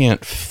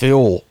can't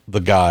fill the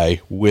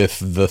guy with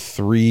the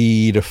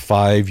 3 to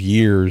 5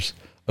 years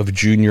of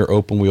junior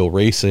open wheel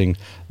racing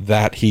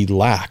that he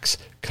lacks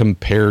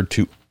compared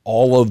to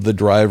all of the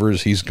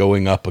drivers he's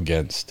going up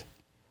against.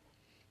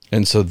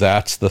 And so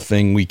that's the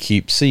thing we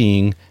keep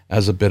seeing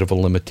as a bit of a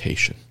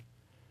limitation.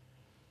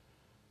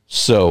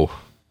 So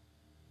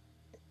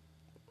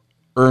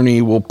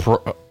Ernie will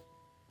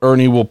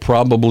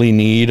probably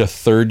need a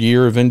third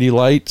year of Indy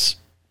Lights,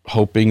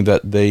 hoping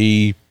that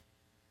they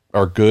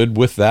are good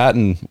with that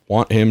and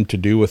want him to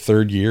do a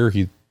third year.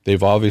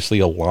 They've obviously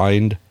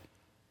aligned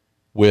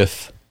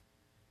with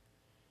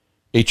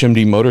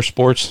HMD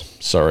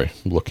Motorsports. Sorry,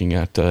 I'm looking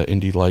at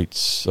Indy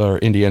Lights or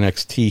Indy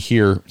NXT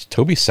here.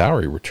 Toby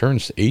Sowery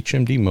returns to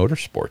HMD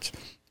Motorsports,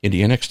 Indy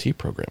NXT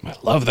program. I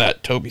love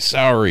that, Toby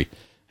Sowery.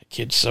 That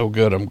kid's so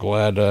good. I'm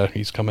glad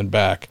he's coming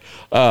back.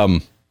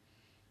 But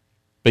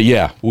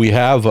yeah, we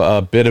have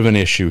a bit of an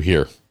issue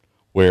here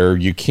where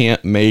you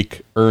can't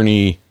make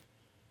Ernie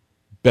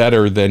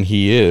better than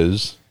he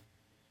is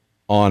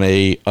on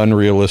a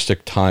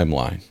unrealistic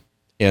timeline.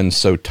 And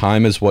so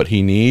time is what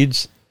he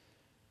needs.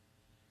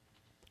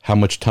 How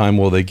much time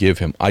will they give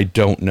him? I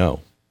don't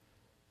know.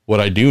 What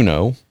I do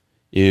know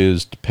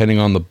is, depending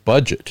on the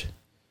budget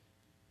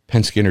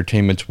Penske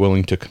Entertainment's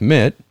willing to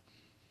commit,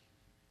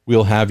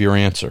 we'll have your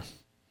answer.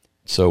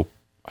 So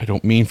I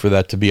don't mean for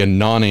that to be a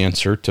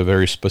non-answer to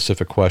very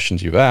specific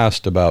questions you've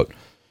asked about,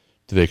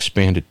 do they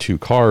expand to 2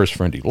 cars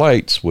for Indy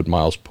Lights? Would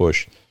Miles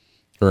push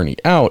Ernie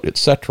out,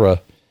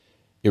 etc.?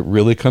 It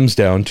really comes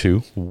down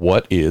to,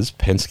 what is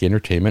Penske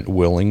Entertainment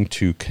willing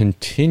to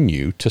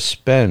continue to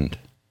spend?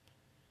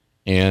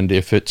 And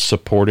if it's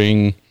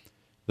supporting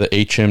the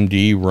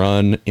HMD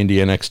run Indy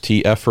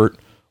NXT effort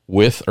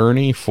with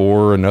Ernie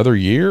for another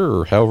year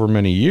or however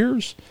many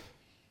years,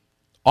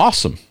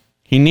 awesome.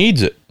 He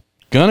needs it.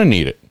 Gonna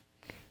need it.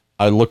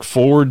 I look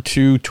forward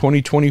to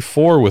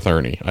 2024 with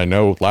Ernie. I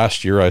know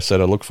last year I said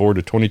I look forward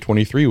to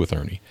 2023 with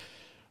Ernie.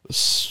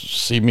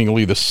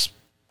 Seemingly the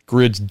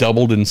grid's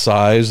doubled in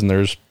size, and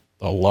there's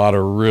a lot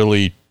of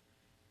really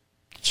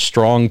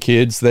strong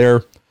kids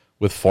there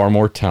with far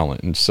more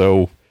talent. And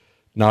so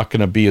not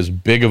going to be as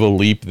big of a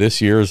leap this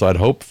year as I'd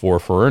hoped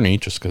for Ernie,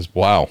 just because,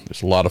 wow,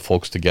 there's a lot of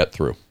folks to get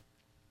through.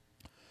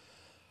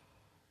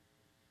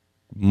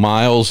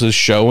 Miles is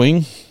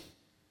showing,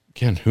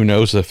 again, who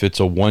knows if it's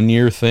a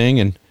 1-year thing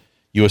and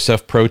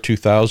USF Pro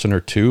 2000 or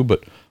 2,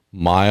 but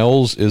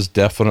Miles is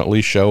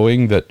definitely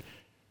showing that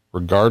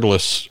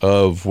regardless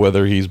of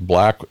whether he's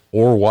black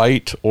or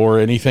white or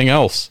anything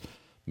else,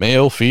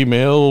 male,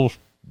 female,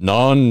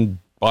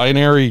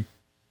 non-binary,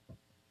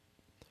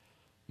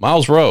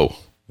 Miles Rowe,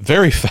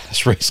 very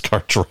fast race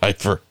car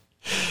driver,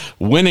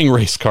 winning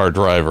race car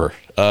driver,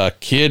 a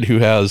kid who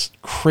has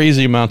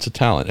crazy amounts of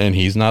talent, and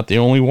he's not the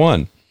only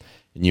one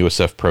in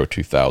USF Pro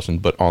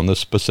 2000, but on this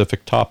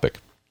specific topic.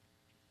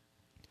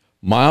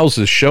 Miles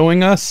is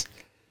showing us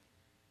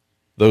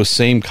those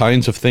same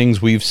kinds of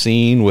things we've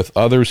seen with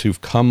others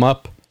who've come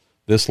up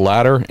this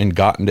ladder and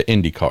gotten to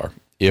IndyCar.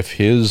 If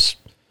his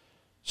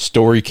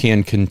story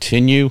can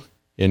continue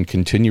and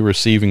continue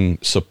receiving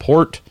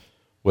support,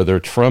 whether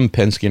it's from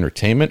Penske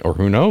Entertainment or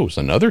who knows,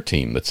 another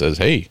team that says,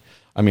 hey,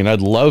 I mean,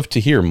 I'd love to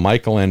hear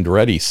Michael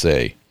Andretti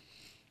say,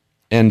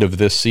 end of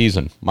this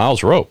season,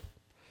 Miles Rowe,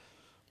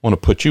 I want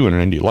to put you in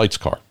an Indy Lights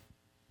car.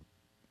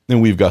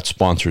 And we've got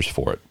sponsors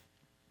for it.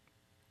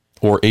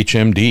 Or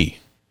HMD,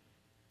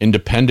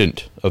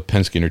 independent of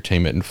Penske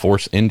Entertainment and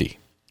Force Indy,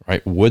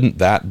 right? Wouldn't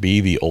that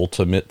be the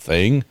ultimate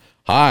thing?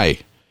 Hi,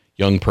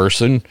 young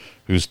person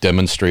who's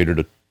demonstrated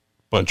a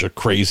bunch of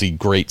crazy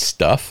great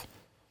stuff.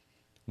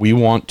 We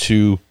want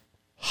to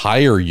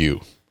hire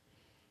you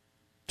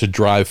to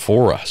drive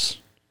for us,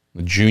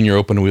 the junior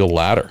open wheel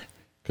ladder,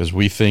 because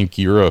we think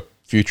you're a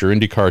future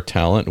IndyCar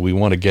talent. And we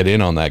want to get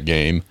in on that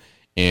game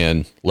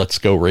and let's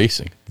go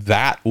racing.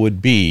 That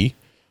would be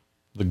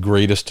the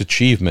greatest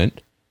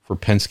achievement for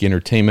Penske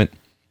Entertainment,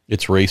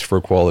 its Race for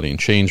Equality and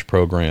Change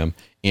program,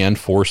 and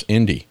Force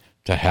Indy,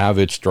 to have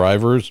its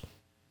drivers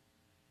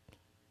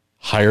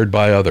hired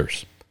by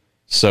others.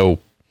 So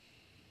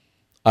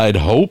I'd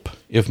hope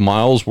if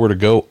Miles were to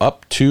go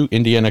up to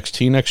Indy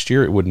NXT next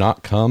year, it would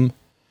not come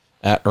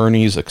at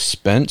Ernie's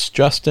expense,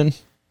 Justin,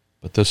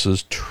 but this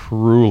is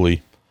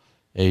truly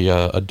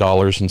a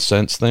dollars and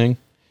cents thing.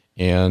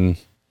 And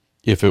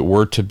if it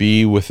were to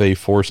be with a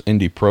Force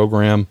Indy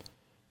program,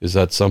 is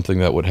that something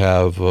that would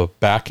have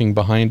backing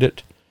behind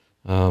it?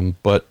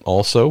 But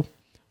also,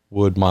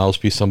 would Miles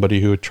be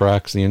somebody who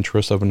attracts the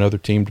interest of another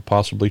team to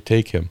possibly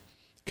take him?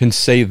 Can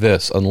say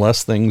this,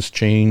 unless things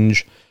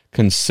change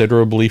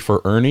considerably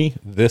for Ernie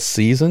this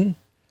season,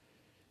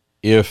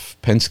 if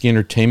Penske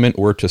Entertainment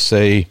were to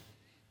say,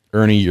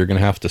 Ernie, you're going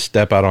to have to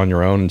step out on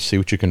your own and see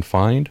what you can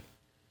find,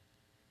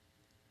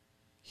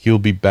 he'll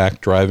be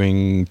back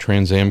driving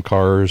Trans Am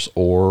cars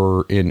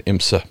or in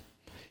IMSA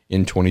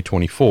in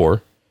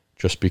 2024,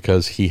 just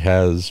because he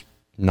has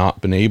not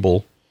been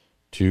able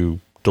to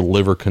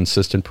deliver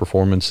consistent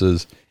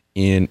performances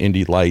in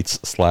Indy Lights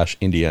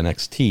 / Indy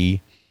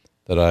NXT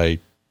that I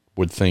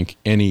would think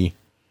any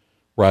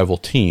rival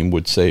team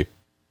would say,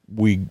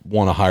 we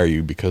want to hire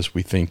you because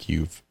we think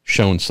you've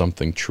shown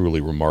something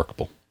truly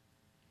remarkable.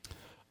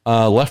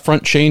 Left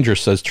Front Changer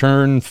says,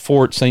 turn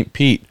 4 at St.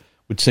 Pete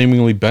would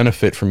seemingly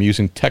benefit from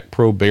using Tech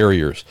Pro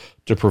barriers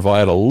to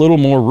provide a little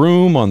more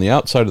room on the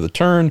outside of the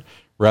turn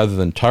rather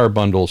than tire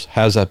bundles.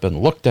 Has that been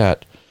looked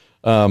at?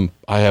 I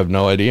have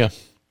no idea.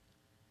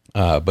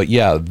 But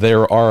yeah,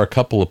 there are a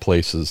couple of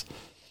places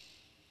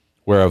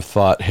where I've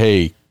thought,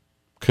 hey,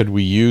 could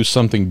we use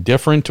something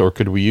different, or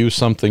could we use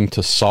something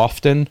to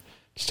soften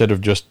instead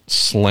of just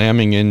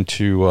slamming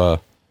into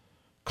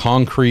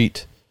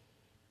concrete?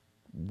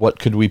 What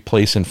could we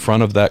place in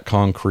front of that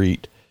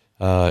concrete?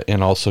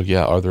 And also,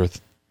 yeah, are there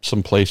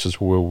some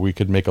places where we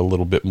could make a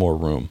little bit more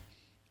room?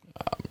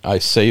 I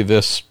say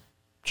this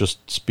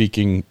just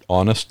speaking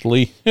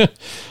honestly.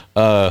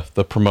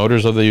 The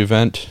promoters of the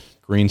event,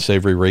 Green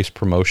Savory Race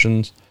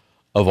Promotions,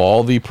 of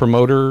all the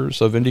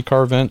promoters of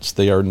IndyCar events,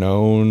 they are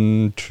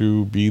known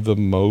to be the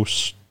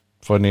most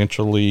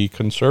financially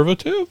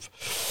conservative.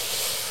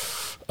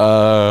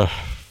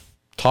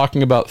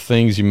 Talking about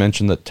things, you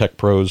mentioned that Tech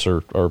Pros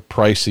are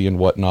pricey and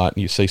whatnot,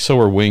 and you say so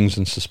are wings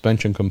and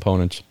suspension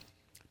components.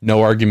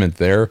 No argument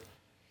there.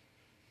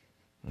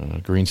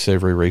 Green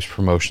Savory Race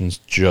Promotions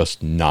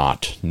just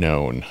not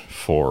known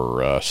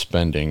for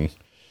spending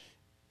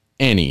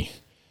any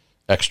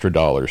extra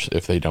dollars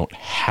if they don't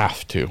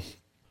have to.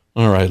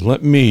 All right,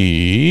 let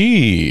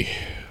me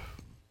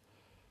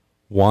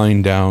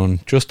wind down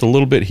just a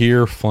little bit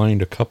here,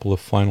 find a couple of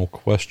final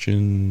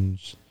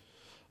questions.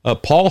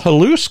 Paul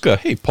Haluska.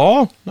 Hey,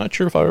 Paul. Not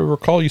sure if I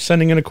recall you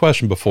sending in a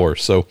question before,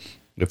 so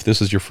if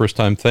this is your first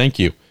time, thank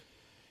you.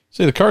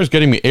 Say, the car is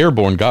getting me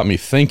airborne got me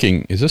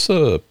thinking, is this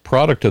a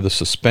product of the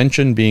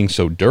suspension being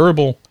so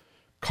durable?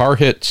 Car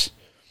hits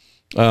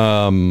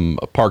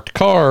a parked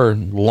car,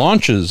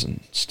 launches,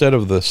 instead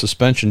of the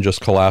suspension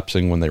just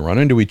collapsing when they run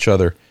into each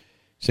other.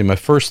 See, my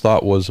first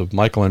thought was of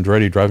Michael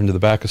Andretti driving to the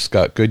back of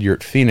Scott Goodyear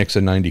at Phoenix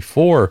in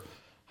 94.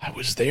 I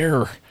was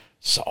there,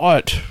 saw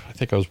it. I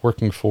think I was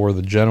working for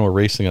the Genoa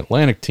Racing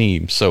Atlantic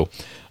team. So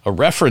a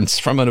reference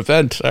from an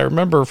event I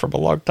remember from a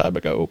long time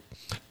ago.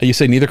 You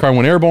say neither car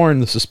went airborne,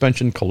 the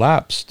suspension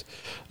collapsed.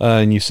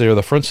 And you say, are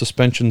the front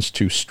suspensions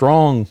too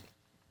strong?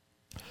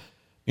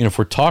 You know, if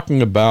we're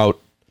talking about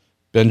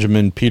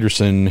Benjamin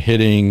Peterson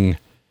hitting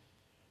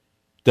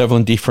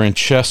Devlin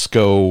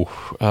DeFrancesco,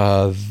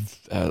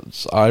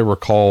 as I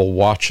recall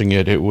watching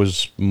it, it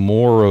was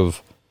more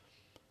of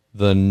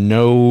the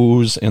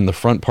nose and the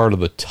front part of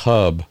the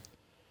tub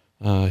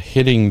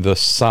hitting the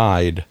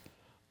side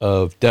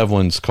of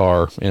Devlin's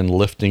car and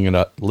lifting it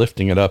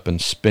up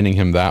and spinning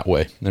him that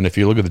way. And if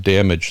you look at the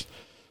damage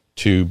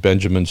to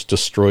Benjamin's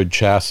destroyed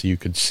chassis, you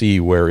could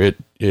see where it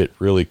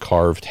really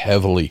carved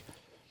heavily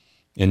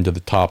into the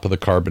top of the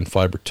carbon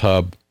fiber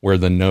tub where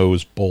the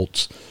nose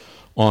bolts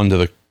onto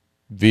the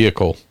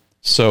vehicle.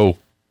 So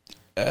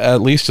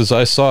at least as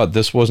I saw it,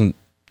 this wasn't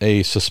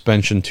a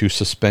suspension to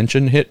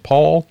suspension hit,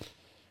 Paul.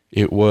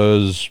 It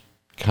was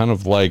kind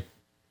of like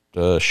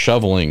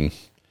shoveling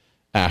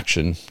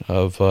action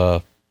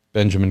of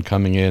Benjamin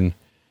coming in,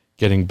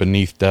 getting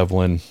beneath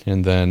Devlin,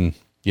 and then,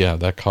 yeah,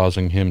 that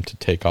causing him to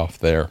take off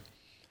there.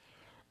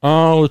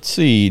 Let's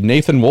see.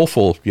 Nathan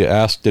Wolfel, you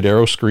asked, did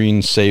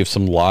Aeroscreen save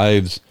some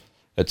lives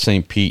at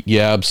St. Pete?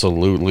 Yeah,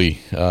 absolutely.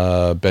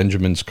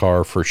 Benjamin's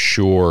car for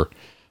sure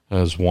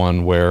is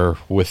one where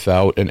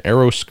without an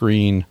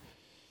Aeroscreen,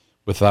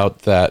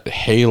 without that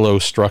halo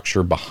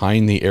structure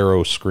behind the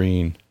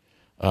Aeroscreen,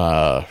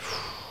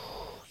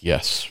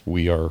 yes,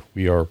 we are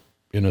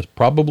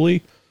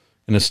probably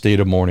in a state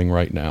of mourning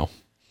right now.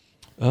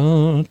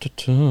 All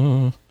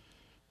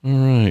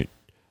right.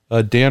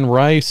 Dan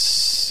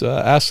Rice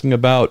asking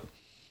about,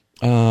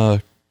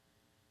 since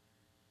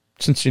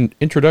the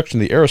introduction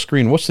to the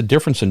Aeroscreen, what's the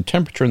difference in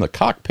temperature in the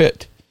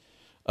cockpit?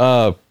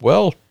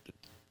 Well,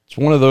 it's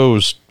one of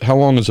those how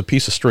long is a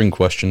piece of string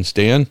questions,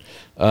 Dan.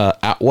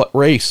 At what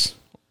race?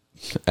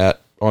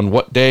 On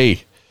what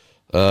day?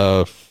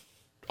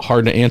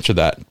 Hard to answer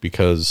that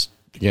because,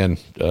 again,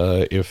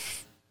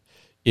 if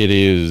it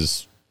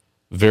is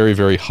very,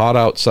 very hot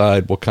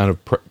outside, what kind of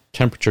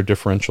temperature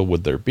differential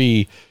would there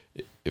be?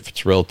 If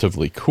it's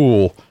relatively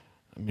cool,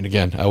 I mean,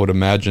 again, I would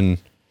imagine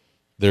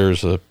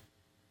there's a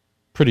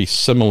pretty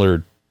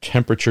similar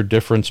temperature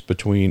difference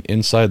between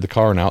inside the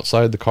car and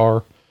outside the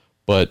car,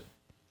 but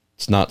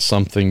it's not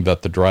something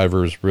that the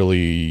drivers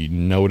really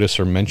notice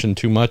or mention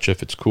too much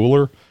if it's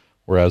cooler,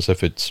 whereas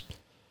if it's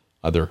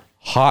either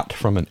hot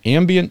from an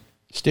ambient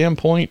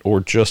standpoint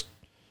or just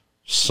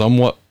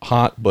somewhat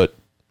hot but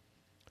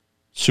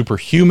super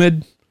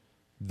humid,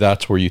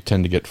 that's where you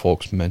tend to get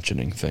folks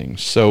mentioning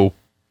things. So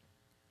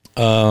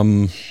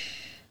hard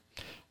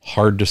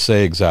to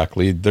say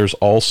exactly. There's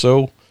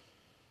also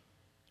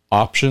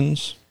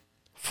options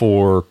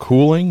for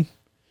cooling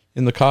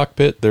in the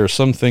cockpit. There are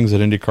some things that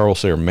IndyCar will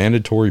say are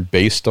mandatory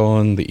based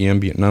on the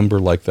ambient number,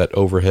 like that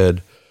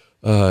overhead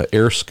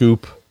air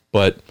scoop.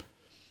 But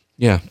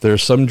yeah,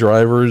 there's some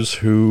drivers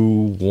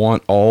who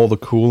want all the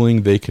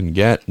cooling they can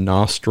get,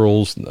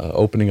 nostrils,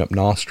 opening up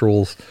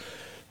nostrils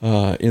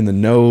in the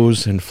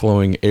nose and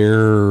flowing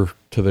air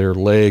to their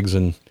legs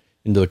and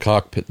into the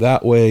cockpit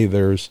that way.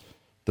 There's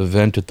the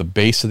vent at the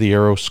base of the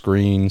aero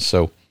screen.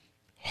 So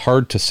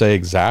hard to say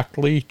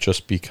exactly,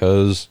 just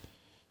because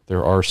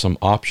there are some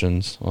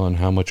options on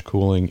how much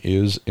cooling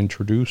is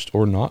introduced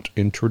or not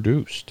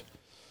introduced.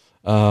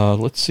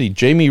 Let's see.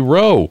 Jamie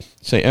Rowe,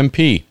 say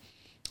MP.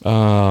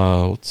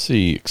 Let's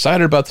see.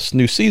 Excited about this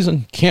new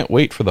season. Can't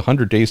wait for the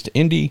 100 Days to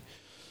Indy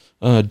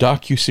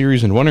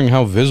docu-series and wondering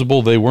how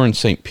visible they were in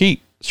St.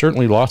 Pete.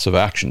 Certainly lots of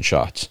action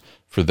shots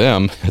for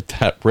them at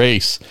that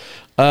race.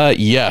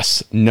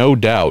 Yes, no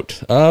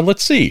doubt.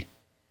 Let's see.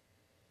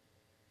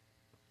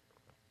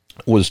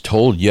 Was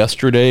told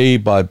yesterday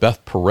by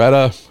Beth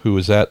Peretta, who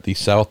was at the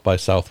South by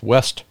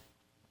Southwest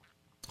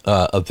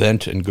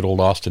event in good old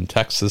Austin,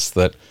 Texas,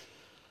 that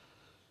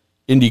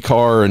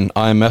IndyCar and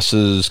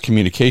IMS's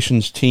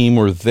communications team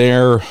were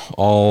there,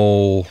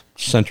 all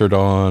centered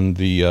on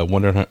the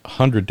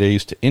 100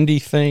 Days to Indy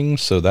thing.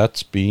 So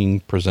that's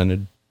being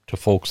presented to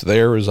folks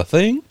there as a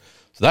thing.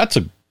 So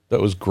that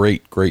was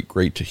great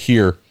to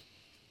hear.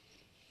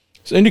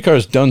 So IndyCar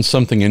has done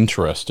something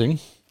interesting.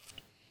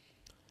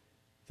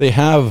 They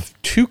have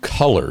two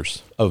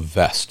colors of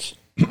vests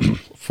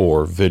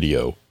for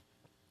video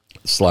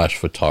 /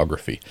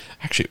 photography.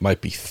 Actually, it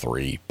might be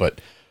three, but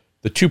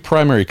the two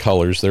primary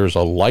colors, there's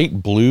a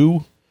light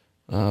blue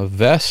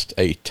vest,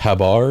 a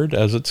tabard,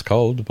 as it's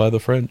called by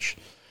the French,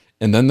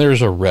 and then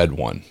there's a red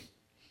one.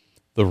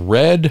 The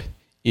red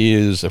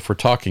is, if we're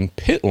talking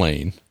pit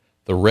lane,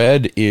 the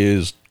red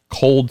is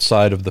cold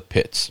side of the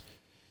pits.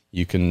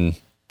 You can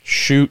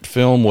shoot,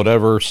 film,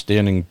 whatever,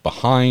 standing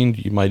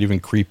behind. You might even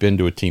creep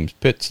into a team's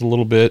pits a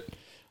little bit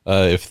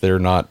if they're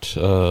not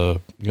going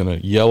to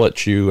yell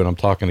at you. And I'm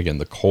talking, again,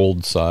 the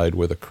cold side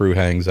where the crew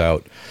hangs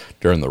out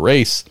during the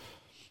race.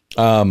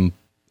 And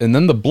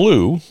then the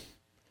blue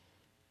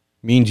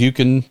means you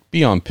can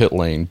be on pit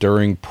lane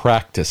during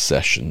practice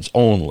sessions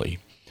only.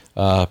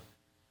 I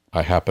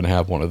happen to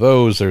have one of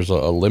those. There's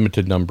a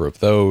limited number of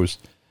those.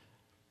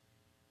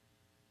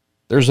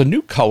 There's a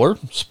new color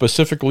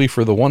specifically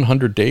for the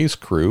 100 Days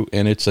crew,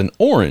 and it's an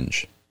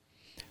orange.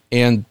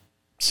 And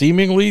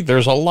seemingly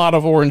there's a lot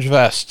of orange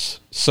vests.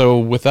 So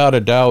without a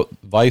doubt,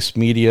 Vice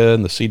Media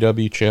and the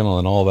CW channel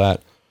and all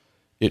that,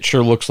 it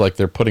sure looks like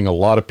they're putting a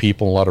lot of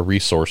people, a lot of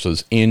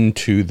resources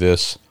into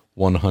this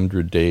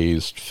 100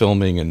 Days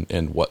filming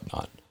and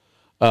whatnot.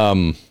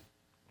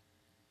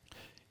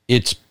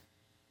 It's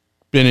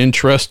been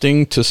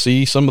interesting to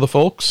see some of the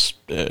folks,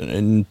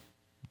 and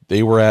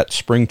they were at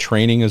spring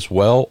training as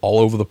well, all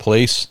over the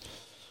place.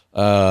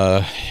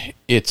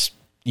 It's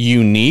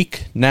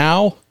unique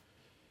now,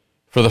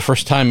 for the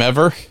first time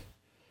ever,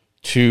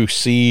 to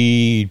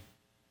see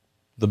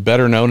the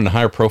better known and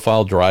higher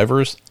profile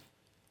drivers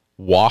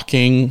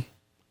walking,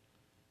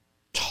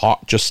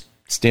 just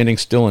standing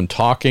still and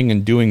talking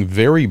and doing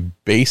very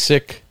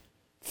basic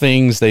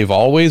things they've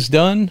always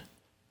done.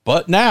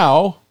 But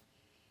now,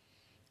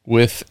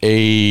 with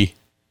a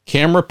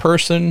camera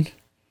person,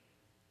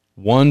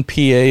 one PA,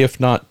 if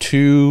not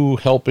two,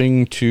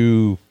 helping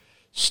to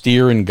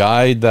steer and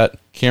guide that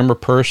camera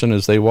person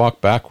as they walk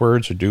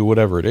backwards or do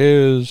whatever it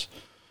is.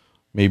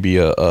 Maybe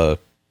a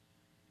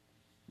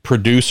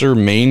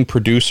main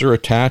producer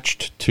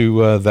attached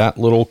to that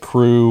little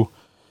crew.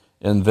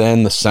 And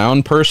then the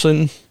sound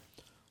person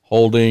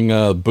holding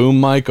a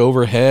boom mic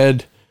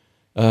overhead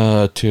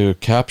to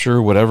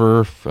capture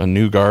whatever a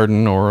New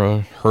Garden or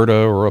a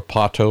Herta or a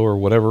Pato or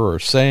whatever are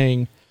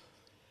saying.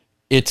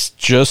 It's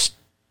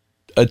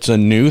a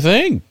new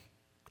thing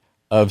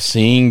of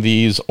seeing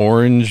these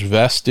orange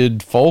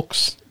vested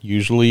folks,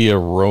 usually a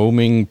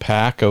roaming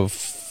pack of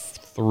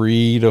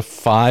 3 to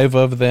 5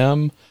 of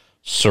them,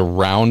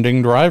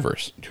 surrounding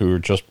drivers who are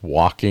just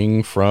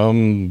walking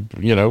from,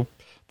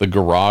 the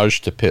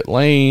garage to pit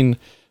lane,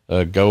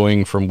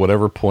 going from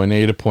whatever point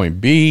A to point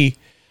B,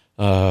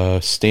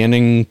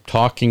 standing,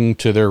 talking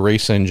to their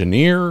race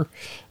engineer,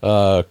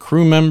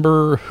 crew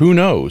member, who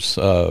knows,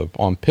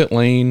 on pit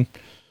lane,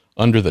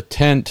 under the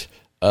tent.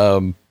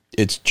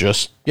 It's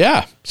just,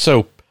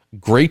 so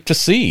great to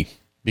see,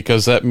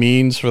 because that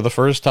means for the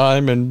first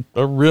time in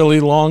a really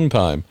long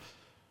time,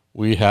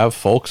 we have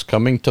folks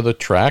coming to the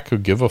track who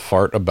give a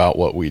fart about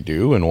what we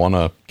do and want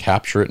to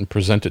capture it and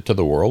present it to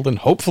the world and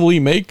hopefully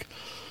make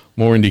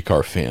more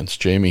IndyCar fans.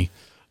 Jamie,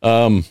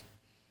 other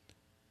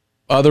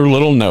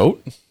little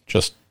note,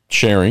 just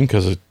sharing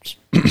because it's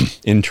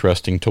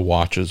interesting to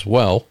watch as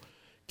well.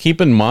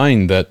 Keep in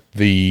mind that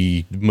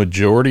the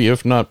majority,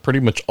 if not pretty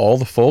much all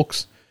the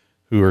folks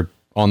who are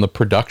on the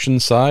production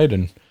side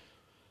and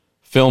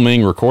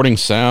filming, recording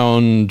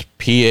sound,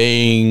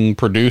 PAing,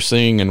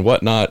 producing, and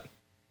whatnot,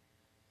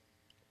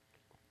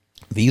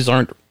 these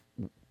aren't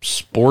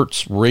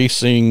sports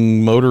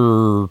racing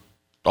motor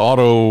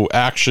auto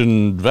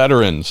action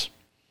veterans.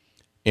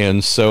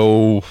 And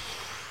so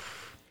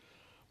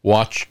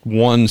watch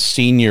one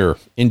senior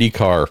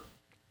IndyCar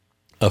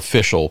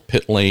official,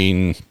 pit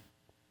lane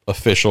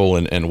official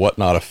and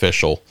whatnot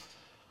official,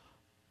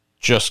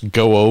 just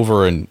go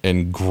over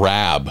and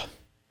grab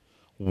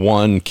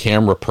one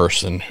camera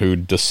person who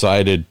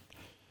decided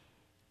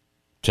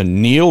to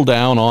kneel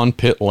down on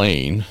pit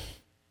lane,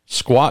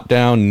 squat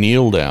down,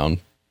 kneel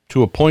down,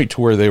 to a point to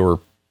where they were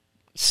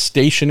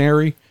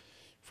stationary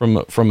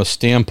from a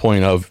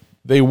standpoint of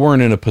they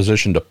weren't in a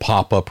position to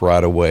pop up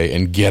right away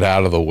and get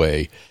out of the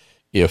way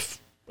if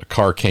a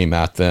car came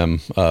at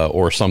them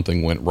or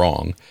something went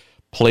wrong.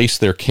 Place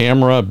their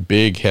camera,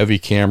 big, heavy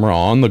camera,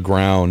 on the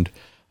ground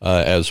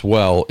as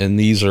well. And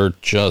these are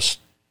just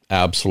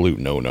absolute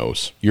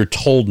no-nos. You're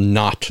told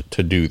not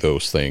to do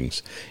those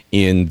things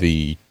in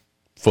the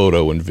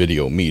photo and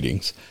video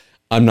meetings.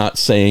 I'm not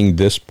saying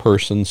this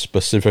person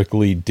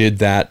specifically did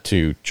that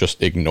to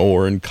just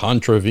ignore and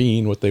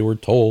contravene what they were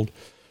told.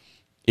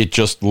 It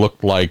just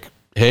looked like,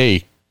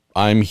 hey,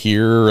 I'm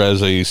here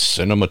as a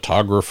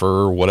cinematographer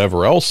or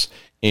whatever else,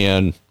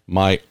 and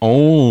my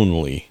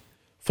only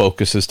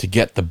focus is to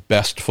get the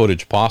best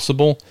footage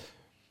possible.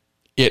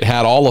 It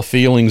had all the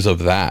feelings of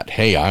that.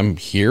 Hey, I'm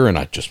here and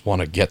I just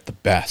want to get the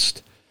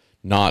best.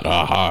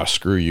 Not,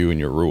 screw you and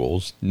your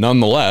rules.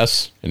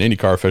 Nonetheless, an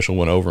IndyCar official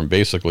went over and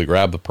basically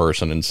grabbed the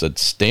person and said,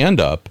 stand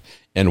up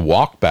and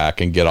walk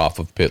back and get off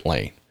of pit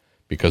lane.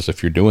 Because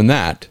if you're doing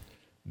that,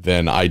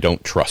 then I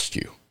don't trust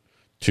you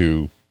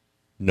to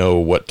know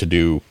what to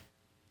do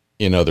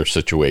in other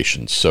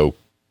situations. So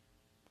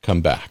come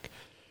back.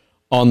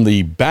 On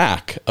the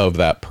back of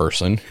that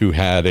person who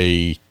had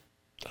it's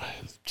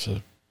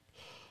a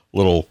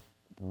little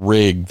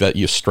rig that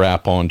you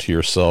strap onto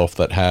yourself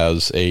that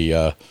has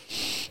a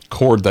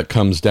cord that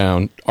comes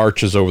down,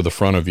 arches over the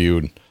front of you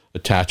and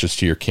attaches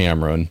to your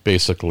camera. And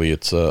basically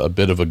it's a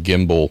bit of a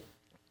gimbal,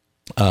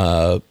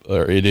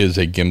 or it is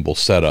a gimbal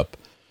setup.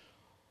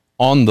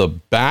 On the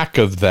back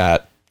of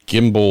that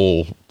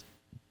gimbal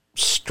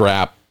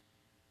strap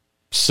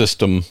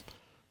system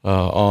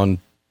on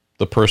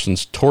the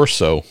person's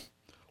torso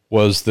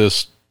was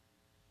this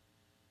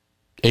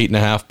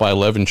 8.5 by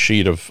 11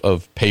 sheet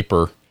of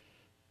paper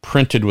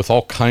printed with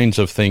all kinds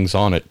of things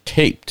on it,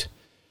 taped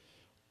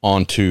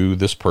onto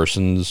this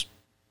person's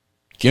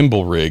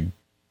gimbal rig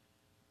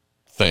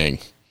thing.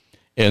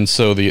 And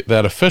so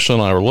that official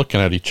and I were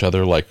looking at each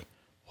other like,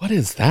 what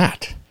is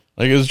that?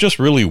 Like, it was just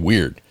really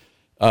weird.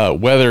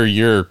 Whether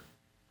you're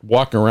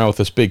walking around with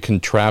this big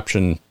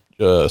contraption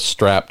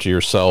strapped to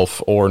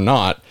yourself or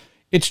not,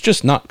 it's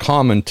just not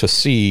common to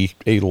see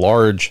a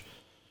large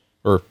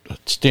or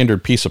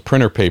standard piece of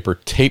printer paper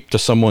taped to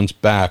someone's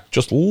back,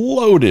 just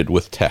loaded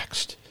with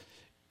text.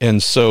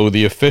 And so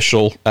the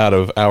official, out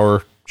of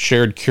our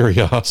shared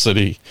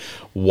curiosity,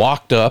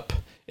 walked up,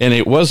 and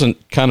it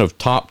wasn't kind of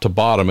top to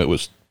bottom. It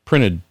was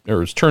printed, or it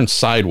was turned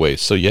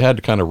sideways. So you had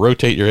to kind of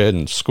rotate your head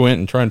and squint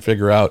and try and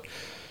figure out.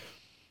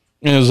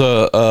 It was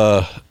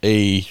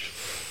a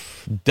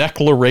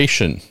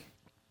declaration.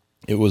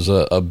 It was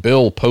a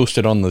bill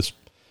posted on this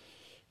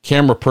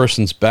camera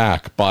person's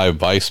back by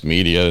Vice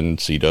Media and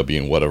CW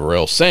and whatever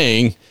else,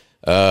 saying,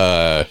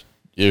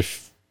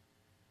 if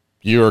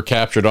you are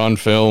captured on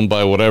film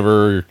by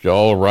whatever,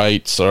 all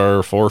rights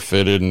are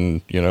forfeited,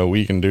 and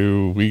we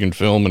can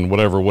film and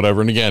whatever.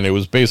 And again, it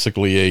was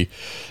basically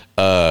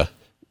on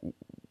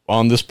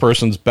this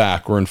person's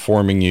back, we're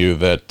informing you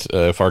that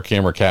if our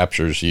camera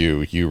captures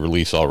you, you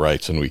release all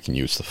rights and we can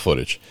use the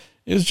footage.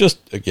 It's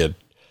just, again,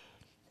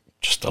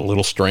 just a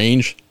little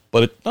strange,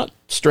 but it's not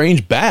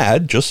strange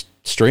bad, just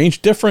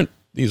strange different.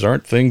 These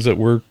aren't things that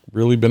we're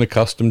really been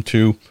accustomed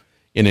to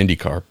in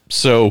IndyCar.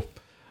 So,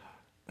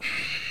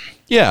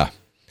 yeah.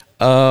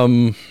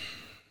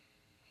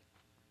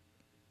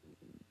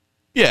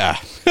 Yeah.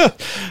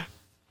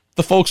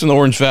 The folks in the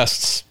orange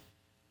vests,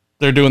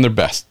 they're doing their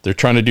best. They're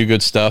trying to do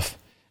good stuff.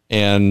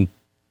 And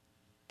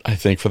I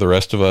think for the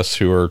rest of us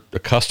who are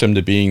accustomed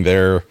to being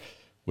there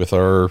with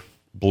our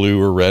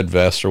blue or red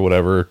vests or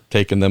whatever,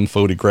 taking them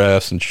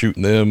photographs and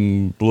shooting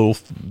them little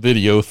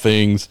video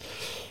things,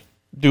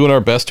 doing our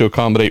best to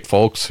accommodate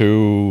folks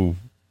who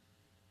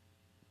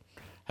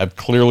have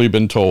clearly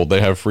been told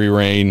they have free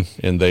reign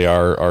and they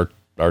are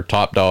our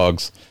top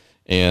dogs,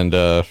 and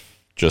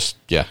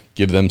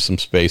give them some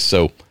space.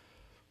 So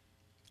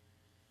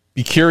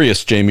be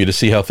curious, Jamie, to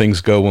see how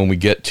things go when we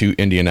get to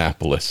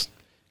Indianapolis.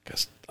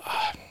 Because,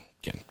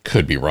 again,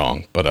 could be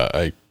wrong, but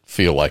I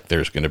feel like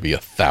there's going to be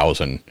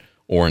 1,000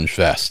 orange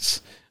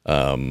vests.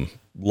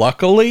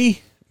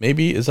 Luckily,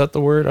 maybe, is that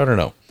the word? I don't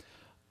know.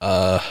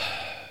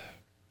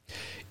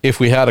 If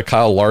we had a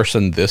Kyle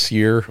Larson this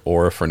year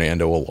or a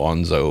Fernando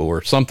Alonso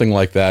or something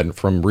like that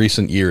from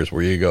recent years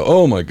where you go,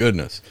 oh my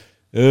goodness,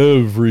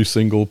 every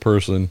single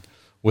person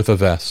with a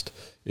vest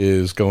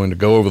is going to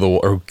go over the wall,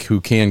 or who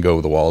can go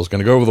over the wall, is going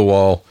to go over the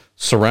wall,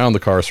 surround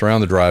the car,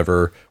 surround the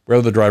driver,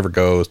 wherever the driver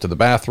goes, to the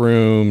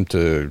bathroom,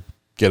 to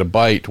get a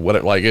bite,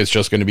 it's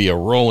just going to be a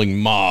rolling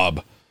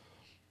mob.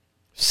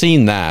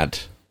 Seen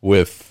that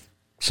with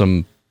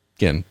some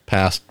again,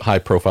 past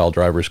high-profile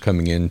drivers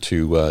coming in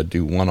to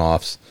do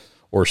one-offs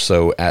or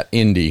so at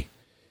Indy.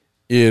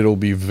 It'll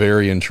be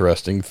very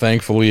interesting.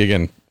 Thankfully,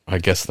 again, I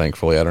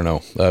don't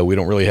know. We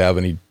don't really have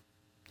any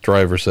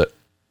drivers that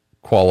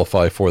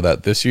qualify for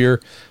that this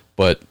year,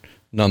 but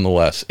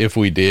nonetheless, if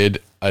we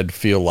did, I'd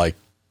feel like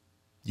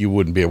you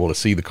wouldn't be able to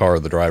see the car or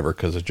the driver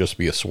because it'd just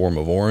be a swarm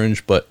of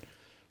orange. But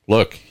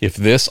look, if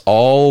this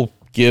all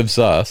gives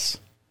us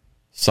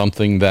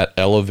something that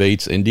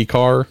elevates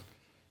IndyCar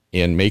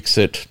and makes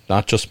it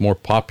not just more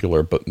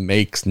popular, but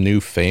makes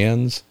new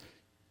fans,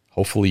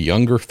 hopefully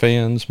younger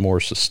fans, more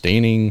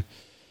sustaining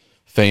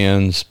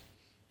fans,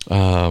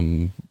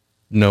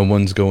 no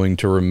one's going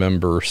to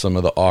remember some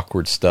of the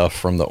awkward stuff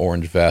from the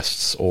orange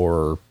vests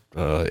or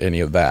any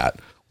of that.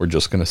 We're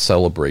just going to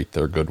celebrate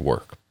their good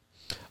work.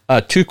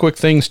 Two quick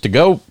things to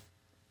go.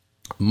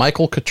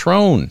 Michael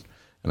Catrone,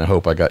 and I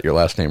hope I got your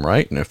last name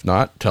right, and if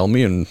not, tell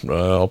me, and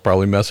I'll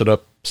probably mess it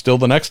up still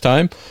the next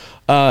time.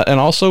 And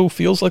also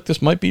feels like this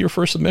might be your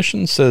first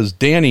submission. Says,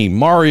 Danny,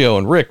 Mario,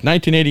 and Rick,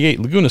 1988,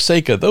 Laguna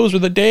Seca, those are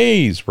the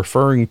days,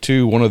 referring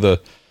to one of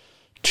the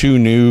 2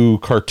 new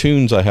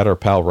cartoons I had our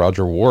pal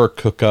Roger Warwick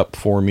cook up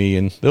for me,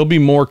 and there'll be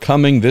more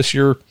coming this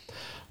year.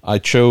 I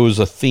chose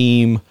a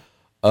theme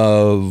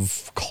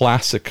of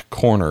classic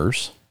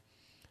corners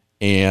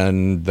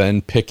and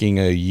then picking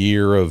a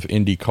year of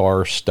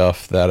IndyCar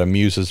stuff that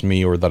amuses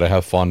me or that I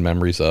have fond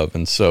memories of.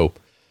 And so,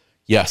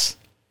 yes,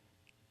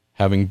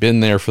 having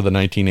been there for the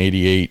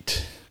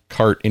 1988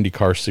 kart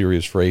IndyCar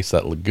Series race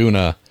at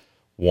Laguna,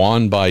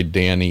 won by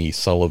Danny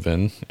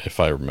Sullivan, if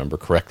I remember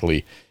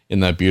correctly,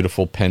 in that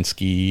beautiful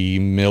Penske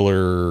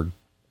Miller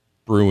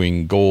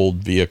Brewing Gold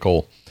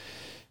vehicle.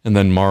 And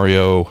then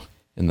Mario,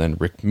 and then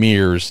Rick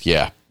Mears.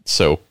 Yeah,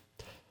 so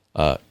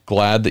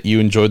glad that you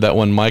enjoyed that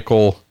one,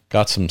 Michael.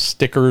 Got some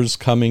stickers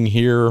coming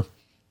here,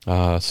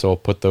 so I'll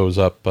put those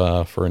up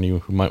for any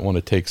who might want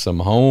to take some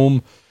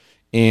home.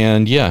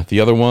 And yeah, the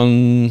other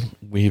one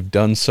we've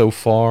done so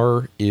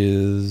far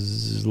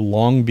is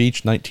Long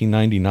Beach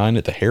 1999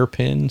 at the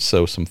Hairpin,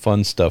 so some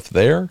fun stuff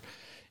there.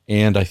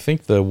 And I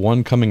think the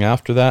one coming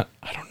after that,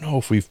 I don't know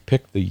if we've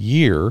picked the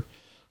year,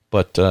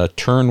 but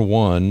Turn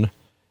 1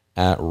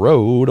 at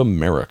Road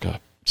America.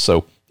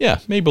 So yeah,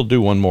 maybe we'll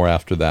do one more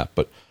after that,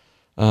 but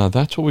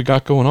that's what we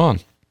got going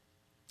on.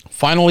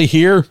 Finally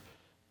here,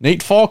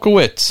 Nate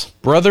Falkowitz,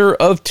 brother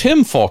of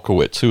Tim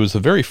Falkowitz, who was the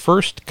very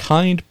first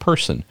kind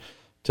person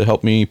to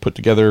help me put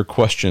together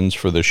questions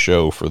for this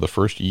show for the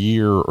first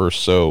year or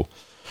so,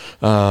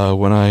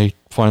 when I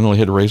finally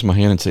had to raise my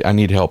hand and say, I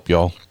need help,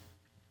 y'all.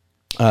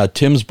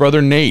 Tim's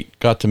brother Nate,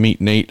 got to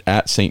meet Nate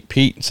at St.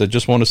 Pete, and said,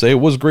 just want to say it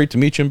was great to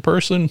meet you in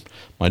person.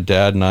 My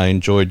dad and I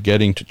enjoyed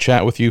getting to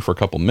chat with you for a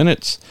couple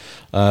minutes.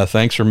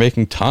 Thanks for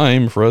making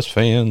time for us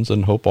fans,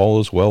 and hope all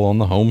is well on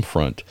the home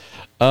front.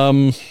 I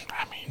mean,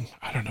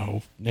 I don't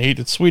know, Nate,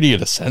 it's sweet of you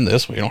to send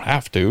this. We don't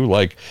have to.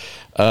 Like,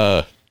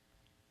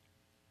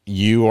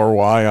 you are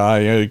why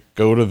I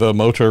go to the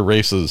motor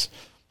races.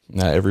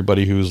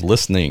 Everybody who's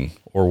listening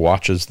or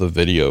watches the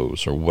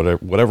videos or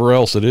whatever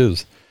else it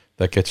is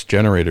that gets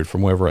generated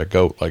from wherever I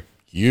go, like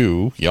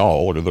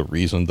y'all are the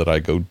reason that I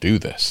go do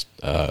this.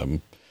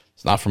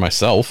 It's not for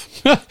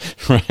myself,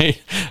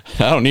 right?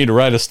 I don't need to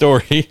write a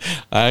story.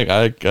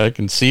 I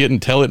can see it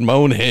and tell it in my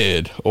own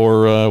head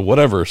or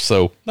whatever.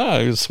 So,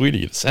 it's sweet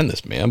of you to send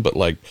this, man. But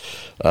like,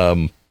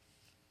 I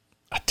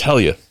tell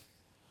you,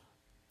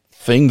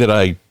 thing that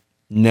I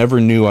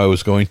never knew I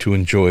was going to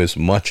enjoy as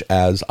much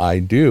as I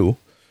do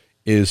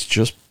is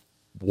just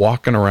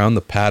walking around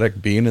the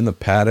paddock, being in the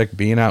paddock,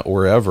 being out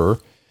wherever,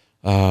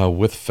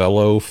 with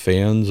fellow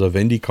fans of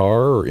IndyCar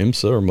or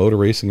IMSA or motor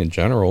racing in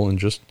general, and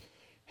just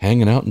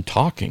hanging out and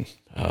talking.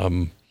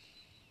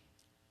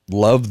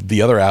 Love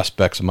the other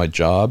aspects of my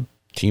job,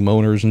 team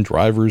owners and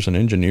drivers and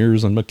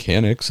engineers and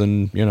mechanics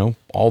and,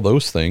 all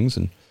those things.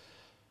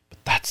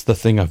 But that's the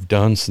thing I've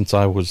done since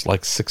I was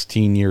like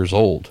 16 years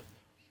old.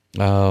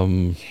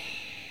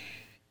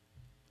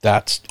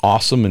 That's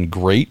awesome and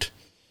great,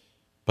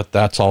 but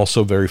that's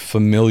also very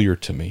familiar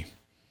to me.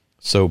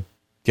 So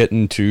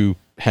getting to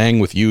hang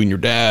with you and your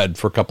dad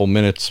for a couple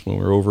minutes when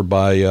we were over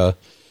by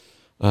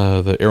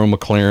the Arrow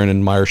McLaren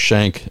and Meyer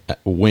Shank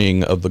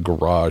wing of the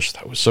garage,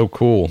 that was so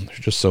cool. There's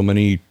just so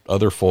many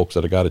other folks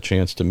that I got a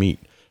chance to meet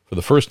for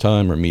the first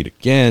time or meet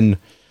again.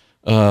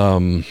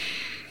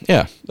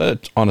 Yeah,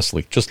 that's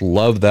honestly just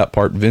love that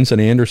part.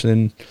 Vincent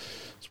Anderson,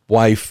 his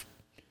wife,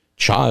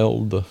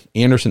 child, the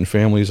Anderson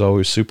family is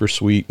always super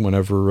sweet.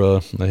 Whenever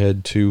I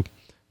head to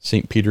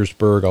St.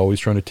 Petersburg,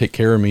 always trying to take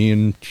care of me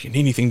and you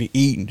need anything to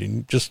eat,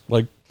 and just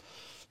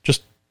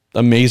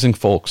amazing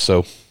folks.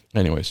 So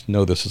anyways,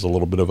 know this is a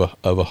little bit of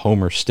a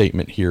Homer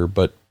statement here,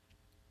 but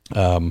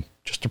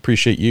just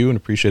appreciate you and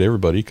appreciate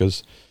everybody,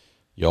 because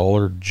y'all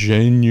are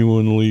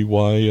genuinely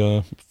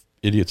why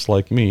idiots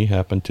like me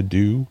happen to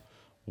do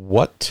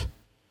what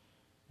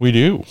we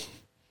do.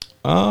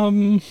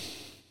 I'm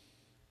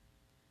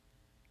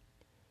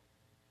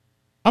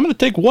going to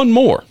take one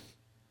more,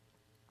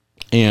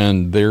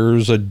 and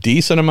there's a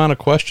decent amount of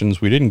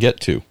questions we didn't get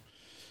to.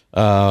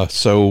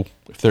 So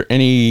If there are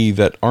any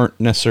that aren't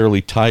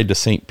necessarily tied to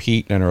St.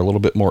 Pete and are a little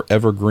bit more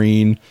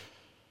evergreen,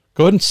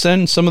 go ahead and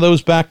send some of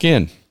those back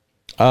in.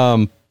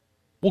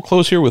 We'll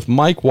close here with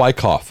Mike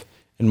Wyckoff.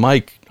 And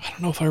Mike, I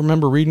don't know if I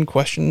remember reading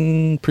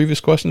previous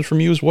questions from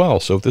you as well.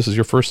 So if this is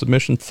your first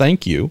submission,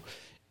 thank you.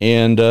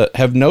 And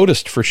have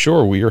noticed for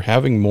sure we are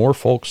having more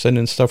folks send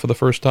in stuff for the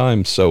first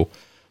time. So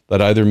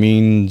that either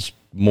means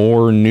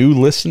more new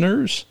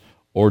listeners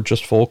or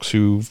just folks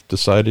who've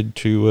decided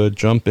to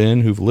jump in,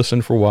 who've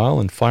listened for a while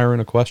and fire in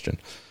a question.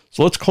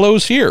 So let's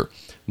close here.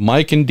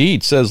 Mike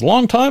indeed says,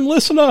 long-time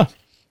listener,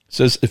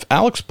 says, if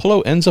Alex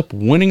Palou ends up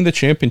winning the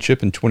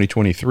championship in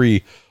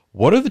 2023,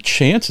 what are the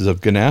chances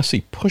of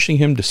Ganassi pushing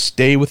him to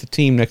stay with the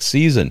team next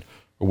season?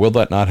 Or will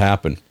that not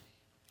happen?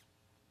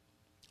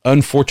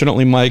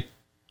 Unfortunately, Mike,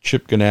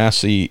 Chip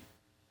Ganassi,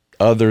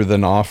 other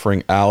than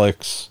offering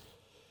Alex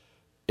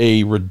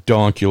a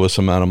redonkulous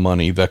amount of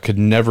money that could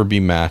never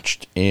be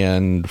matched,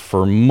 and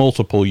for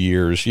multiple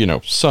years,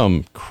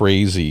 some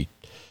crazy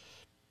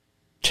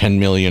 $10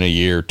 million a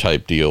year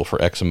type deal for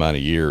X amount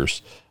of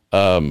years,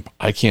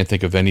 I can't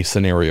think of any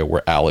scenario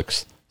where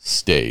Alex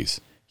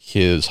stays.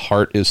 His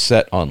heart is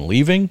set on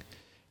leaving,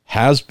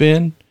 has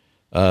been.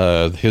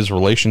 His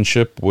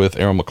relationship with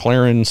Arrow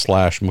McLaren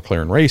 /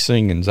 McLaren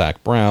Racing and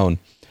Zach Brown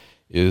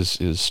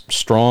is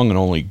strong and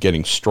only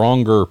getting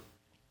stronger.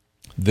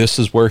 This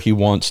is where he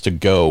wants to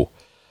go.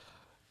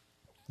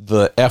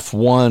 The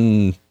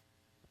F1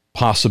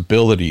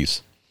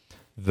 possibilities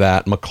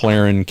that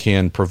McLaren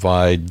can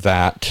provide,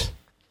 that,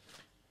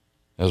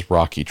 as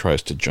Rocky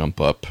tries to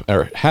jump up,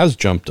 or has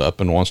jumped up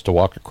and wants to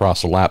walk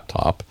across a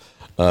laptop,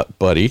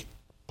 buddy,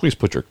 please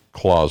put your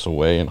claws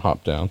away and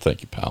hop down.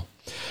 Thank you, pal.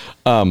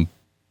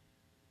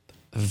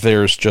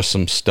 There's just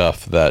some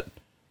stuff that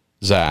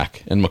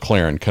Zach and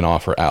McLaren can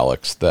offer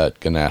Alex that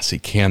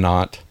Ganassi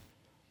cannot,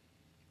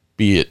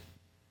 be it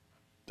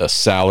a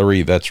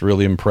salary that's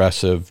really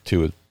impressive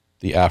to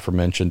the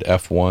aforementioned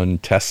F1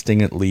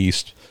 testing at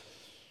least.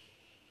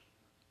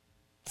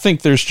 I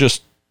think there's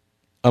just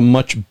a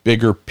much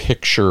bigger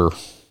picture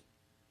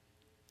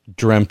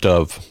dreamt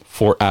of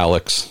for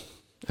Alex,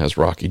 as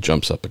Rocky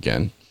jumps up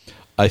again.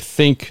 I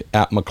think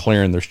at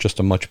McLaren there's just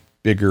a much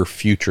bigger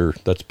future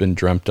that's been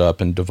dreamt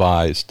up and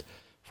devised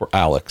for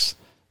Alex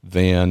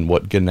than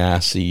what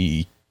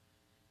Ganassi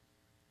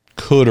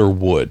could or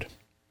would.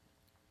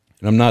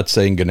 And I'm not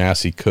saying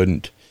Ganassi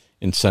couldn't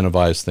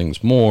incentivize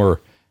things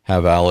more,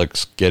 have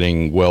Alex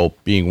being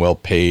well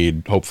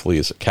paid, hopefully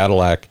as a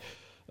Cadillac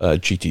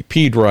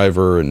GTP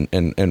driver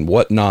and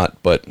whatnot,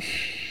 but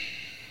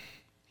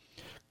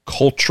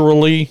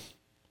culturally,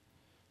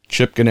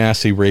 Chip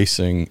Ganassi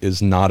Racing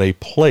is not a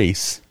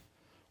place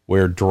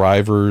where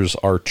drivers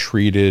are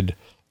treated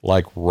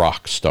like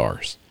rock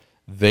stars.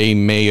 They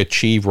may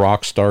achieve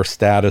rock star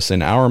status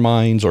in our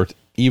minds, or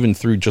even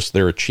through just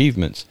their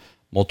achievements,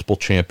 multiple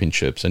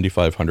championships, Indy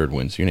 500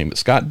 wins, you name it.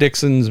 Scott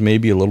Dixon's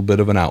maybe a little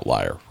bit of an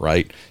outlier,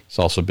 right? He's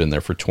also been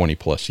there for 20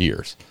 plus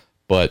years,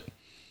 but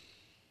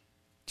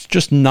it's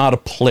just not a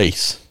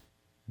place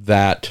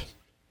that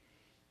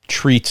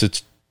treats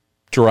its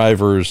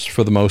drivers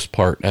for the most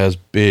part as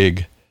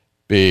big,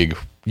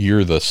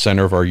 you're the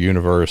center of our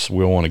universe.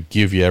 We want to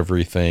give you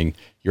everything.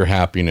 Your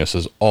happiness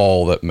is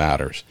all that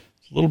matters.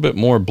 It's a little bit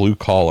more blue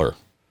collar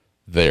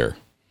there.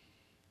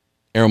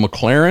 Arrow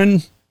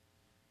McLaren,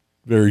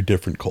 very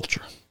different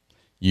culture.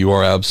 You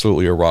are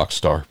absolutely a rock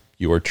star.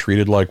 You are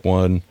treated like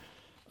one.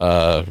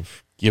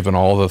 Given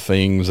all the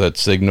things that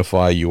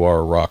signify you are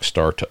a rock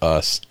star to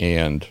us,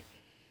 and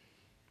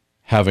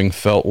having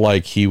felt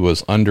like he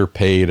was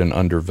underpaid and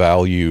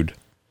undervalued,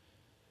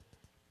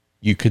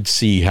 you could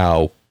see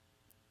how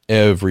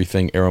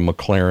everything Arrow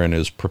McLaren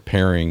is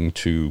preparing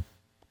to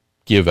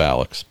give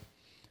Alex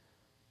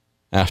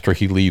after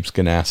he leaves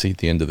Ganassi at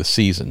the end of the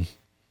season,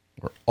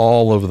 where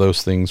all of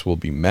those things will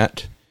be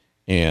met.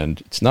 And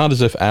it's not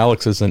as if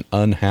Alex is an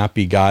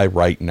unhappy guy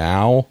right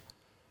now,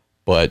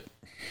 but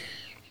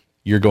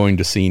you're going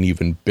to see an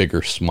even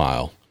bigger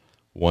smile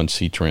once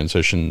he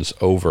transitions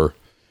over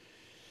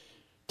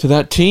to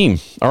that team.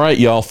 All right,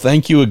 y'all.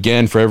 Thank you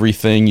again for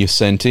everything you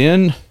sent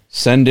in.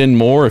 Send in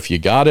more if you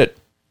got it.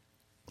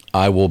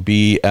 I will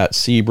be at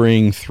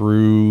Sebring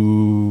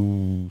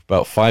through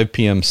about 5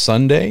 p.m.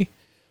 Sunday.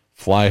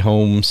 Fly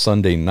home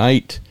Sunday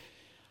night.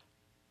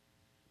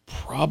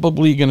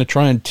 Probably going to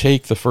try and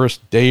take the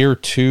first day or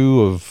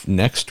two of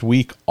next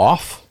week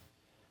off.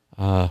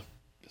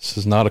 This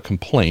is not a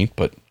complaint,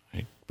 but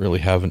I really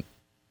haven't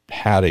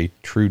had a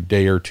true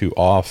day or two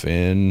off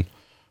in,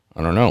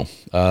 I don't know,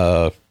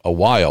 a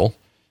while.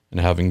 And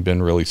having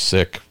been really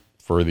sick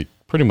for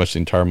pretty much the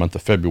entire month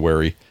of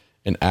February,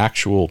 an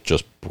actual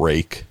just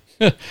break.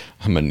 I'm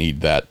going to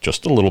need that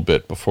just a little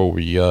bit before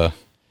we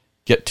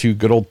get to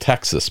good old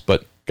Texas.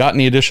 But got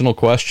any additional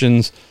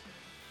questions?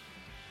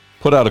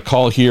 Put out a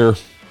call here.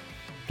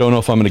 Don't know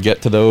if I'm going to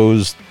get to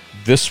those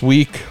this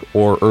week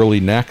or early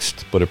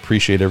next, but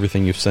appreciate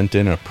everything you've sent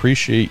in.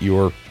 Appreciate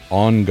your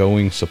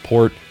ongoing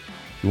support.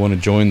 If you want to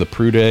join the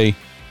Prue Day,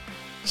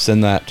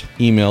 send that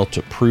email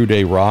to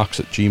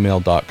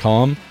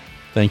prudayRocks@gmail.com.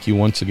 Thank you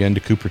once again to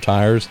Cooper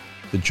Tires.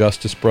 the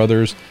Justice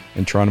Brothers,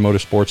 and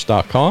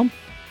TorontoMotorsports.com.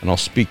 And I'll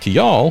speak to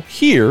y'all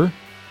here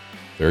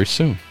very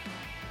soon.